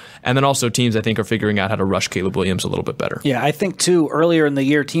you are. And then also teams, I think, are figuring out how to rush Caleb Williams a little bit better. Yeah, I think, too, earlier in the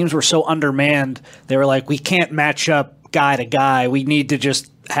year, teams were so undermanned. They were like, we can't match up guy to guy. We need to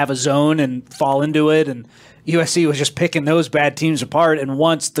just have a zone and fall into it. And USC was just picking those bad teams apart. And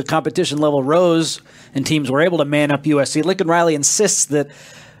once the competition level rose and teams were able to man up USC, Lincoln Riley insists that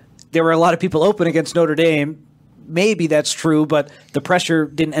there were a lot of people open against Notre Dame. Maybe that's true, but the pressure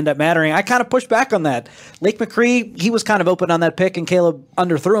didn't end up mattering. I kind of pushed back on that. Lake McCree, he was kind of open on that pick, and Caleb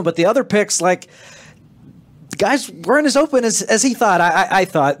underthrew him. But the other picks, like, the guys weren't as open as he thought. I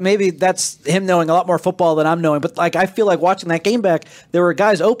thought maybe that's him knowing a lot more football than I'm knowing. But like, I feel like watching that game back, there were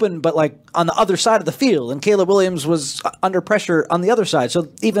guys open, but like on the other side of the field, and Caleb Williams was under pressure on the other side. So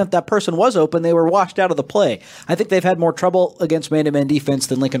even if that person was open, they were washed out of the play. I think they've had more trouble against man-to-man defense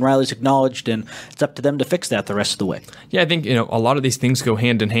than Lincoln Riley's acknowledged, and it's up to them to fix that the rest of the way. Yeah, I think a lot of these things go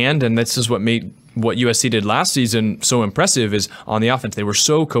hand in hand, and this is what made what USC did last season so impressive is on the offense. They were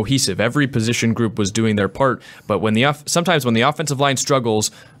so cohesive. Every position group was doing their part. But sometimes when the offensive line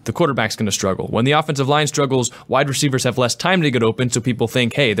struggles, the quarterback's going to struggle. When the offensive line struggles, wide receivers have less time to get open, so people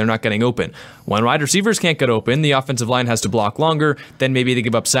think, hey, they're not getting open. When wide receivers can't get open, the offensive line has to block longer. Then maybe they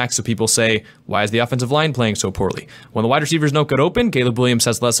give up sacks, so people say, why is the offensive line playing so poorly? When the wide receivers don't get open, Caleb Williams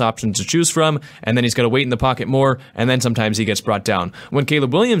has less options to choose from, and then he's got to wait in the pocket more, and then sometimes he gets brought down. When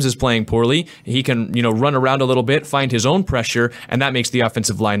Caleb Williams is playing poorly, he can run around a little bit, find his own pressure, and that makes the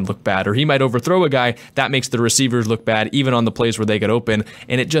offensive line look bad. Or he might overthrow a guy, that makes the receivers look bad, even on the plays where they get open.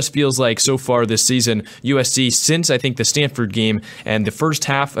 And it just feels like so far this season, USC, since I think the Stanford game and the first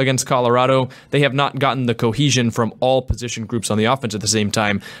half against Colorado, they have not gotten the cohesion from all position groups on the offense at the same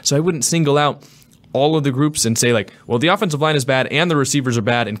time. So I wouldn't single out all of the groups and say, like, well, the offensive line is bad and the receivers are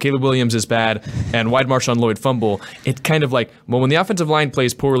bad and Caleb Williams is bad and wide Marshawn Lloyd fumble, it's kind of like, well, when the offensive line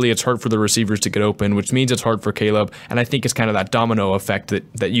plays poorly, it's hard for the receivers to get open, which means it's hard for Caleb. And I think it's kind of that domino effect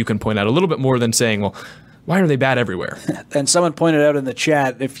that you can point out a little bit more than saying, well, why are they bad everywhere? And someone pointed out in the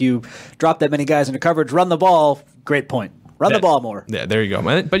chat, if you drop that many guys into coverage, run the ball. Great point. Run the ball more. Yeah, there you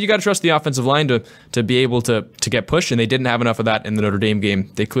go. But you got to trust the offensive line to be able to get pushed, and they didn't have enough of that in the Notre Dame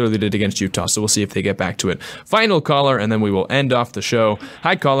game. They clearly did against Utah, so we'll see if they get back to it. Final caller, and then we will end off the show.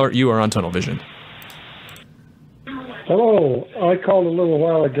 Hi, caller. You are on Tunnel Vision. Hello. I called a little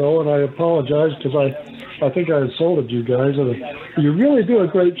while ago, and I apologize because I think I insulted you guys. You really do a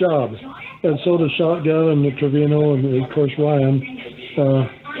great job, and so does Shotgun and Trevino and, of course, Ryan.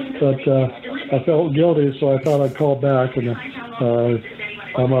 But I felt guilty, so I thought I'd call back. And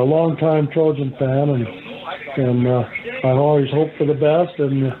I'm a longtime Trojan fan, and I always hope for the best,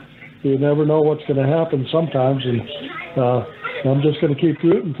 and you never know what's going to happen sometimes. And I'm just going to keep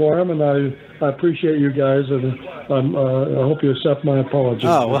rooting for him, and I appreciate you guys, and I hope you accept my apology.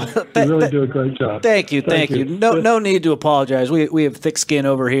 Oh, well, you really do a great job. Thank you. No need to apologize. We have thick skin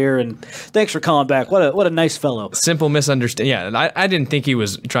over here, and thanks for calling back. What a nice fellow. Simple misunderstanding. Yeah, I didn't think he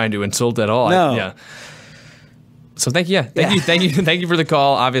was trying to insult at all. No. So thank you for the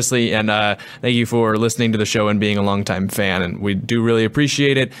call, obviously, and thank you for listening to the show and being a longtime fan, and we do really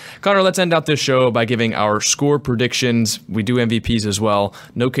appreciate it. Connor, let's end out this show by giving our score predictions. We do MVPs as well.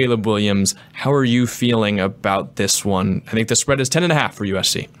 No Caleb Williams. How are you feeling about this one? I think the spread is 10.5 for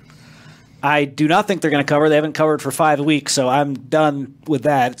USC. I do not think they're going to cover. They haven't covered for 5 weeks, so I'm done with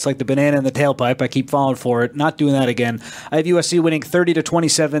that. It's like the banana in the tailpipe. I keep falling for it. Not doing that again. I have USC winning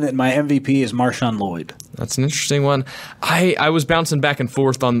 30-27, and my MVP is Marshawn Lloyd. That's an interesting one. I was bouncing back and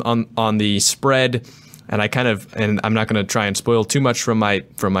forth on the spread, and I'm not going to try and spoil too much from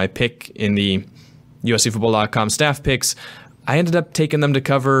my pick in the USCFootball.com staff picks. I ended up taking them to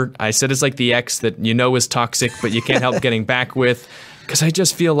cover. I said it's like the ex that you know is toxic, but you can't help getting back with, because I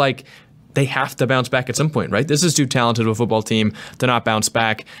just feel like they have to bounce back at some point, right? This is too talented of a football team to not bounce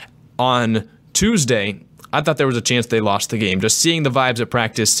back. On Tuesday, I thought there was a chance they lost the game. Just seeing the vibes at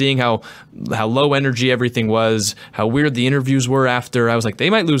practice, seeing how low energy everything was, how weird the interviews were after, I was like, they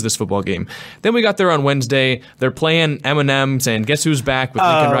might lose this football game. Then we got there on Wednesday. They're playing Eminem, saying, guess who's back, with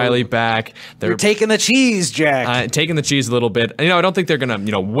Lincoln Riley back. You're taking the cheese, Jack. Taking the cheese a little bit. I don't think they're going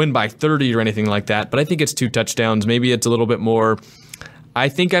to win by 30 or anything like that, but I think it's 2 touchdowns. Maybe it's a little bit more. I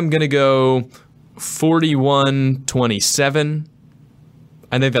think I'm going to go 41-27.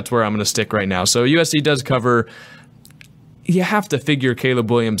 I think that's where I'm going to stick right now. So USC does cover. You have to figure Caleb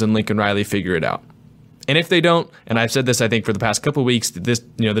Williams and Lincoln Riley figure it out. And if they don't, and I've said this, I think, for the past couple of weeks,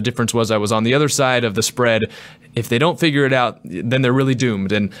 the difference was I was on the other side of the spread. If they don't figure it out, then they're really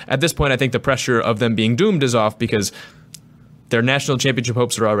doomed. And at this point, I think the pressure of them being doomed is off, because their national championship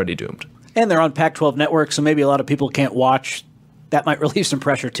hopes are already doomed. And they're on Pac-12 Network, so maybe a lot of people can't watch. That might relieve some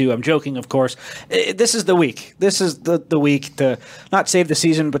pressure, too. I'm joking, of course. This is the week. This is the week to not save the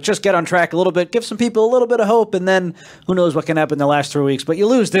season, but just get on track a little bit, give some people a little bit of hope, and then who knows what can happen the last 3 weeks. But you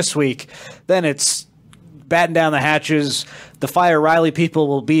lose this week, then it's batten down the hatches. The Fire Riley people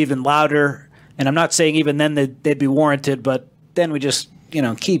will be even louder, and I'm not saying even then they'd be warranted, but then we just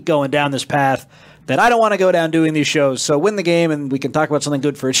keep going down this path that I don't want to go down doing these shows. So win the game, and we can talk about something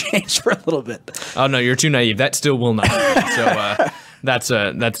good for a change for a little bit. Oh, no, you're too naive. That still will not happen.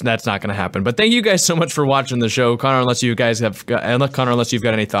 So that's not going to happen. But thank you guys so much for watching the show. Connor, unless you've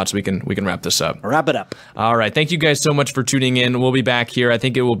got any thoughts, we can wrap this up. Wrap it up. All right. Thank you guys so much for tuning in. We'll be back here. I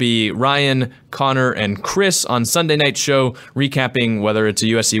think it will be Ryan, Connor, and Chris on Sunday night show, recapping whether it's a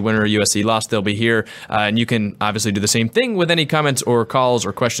USC winner or USC loss. They'll be here. And you can obviously do the same thing with any comments or calls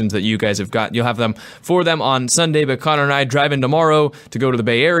or questions that you guys have got. You'll have them for them on Sunday. But Connor and I drive in tomorrow to go to the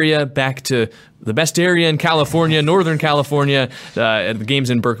Bay Area, back to the best area in California, Northern California. The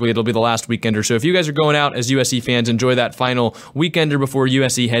game's in Berkeley. It'll be the last weekender. So if you guys are going out as USC fans, enjoy that final weekender before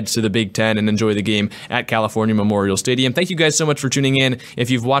USC heads to the Big Ten, and enjoy the game at California Memorial Stadium. Thank you guys so much for tuning in.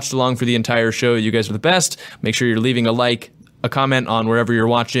 If you've watched along for the entire show, you guys are the best. Make sure you're leaving a like, a comment on wherever you're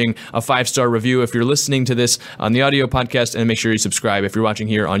watching, a 5-star review if you're listening to this on the audio podcast, and make sure you subscribe if you're watching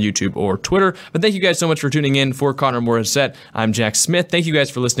here on YouTube or Twitter. But thank you guys so much for tuning in. For Connor Morissette, I'm Jack Smith. Thank you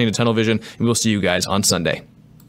guys for listening to Tunnel Vision, and we'll see you guys on Sunday.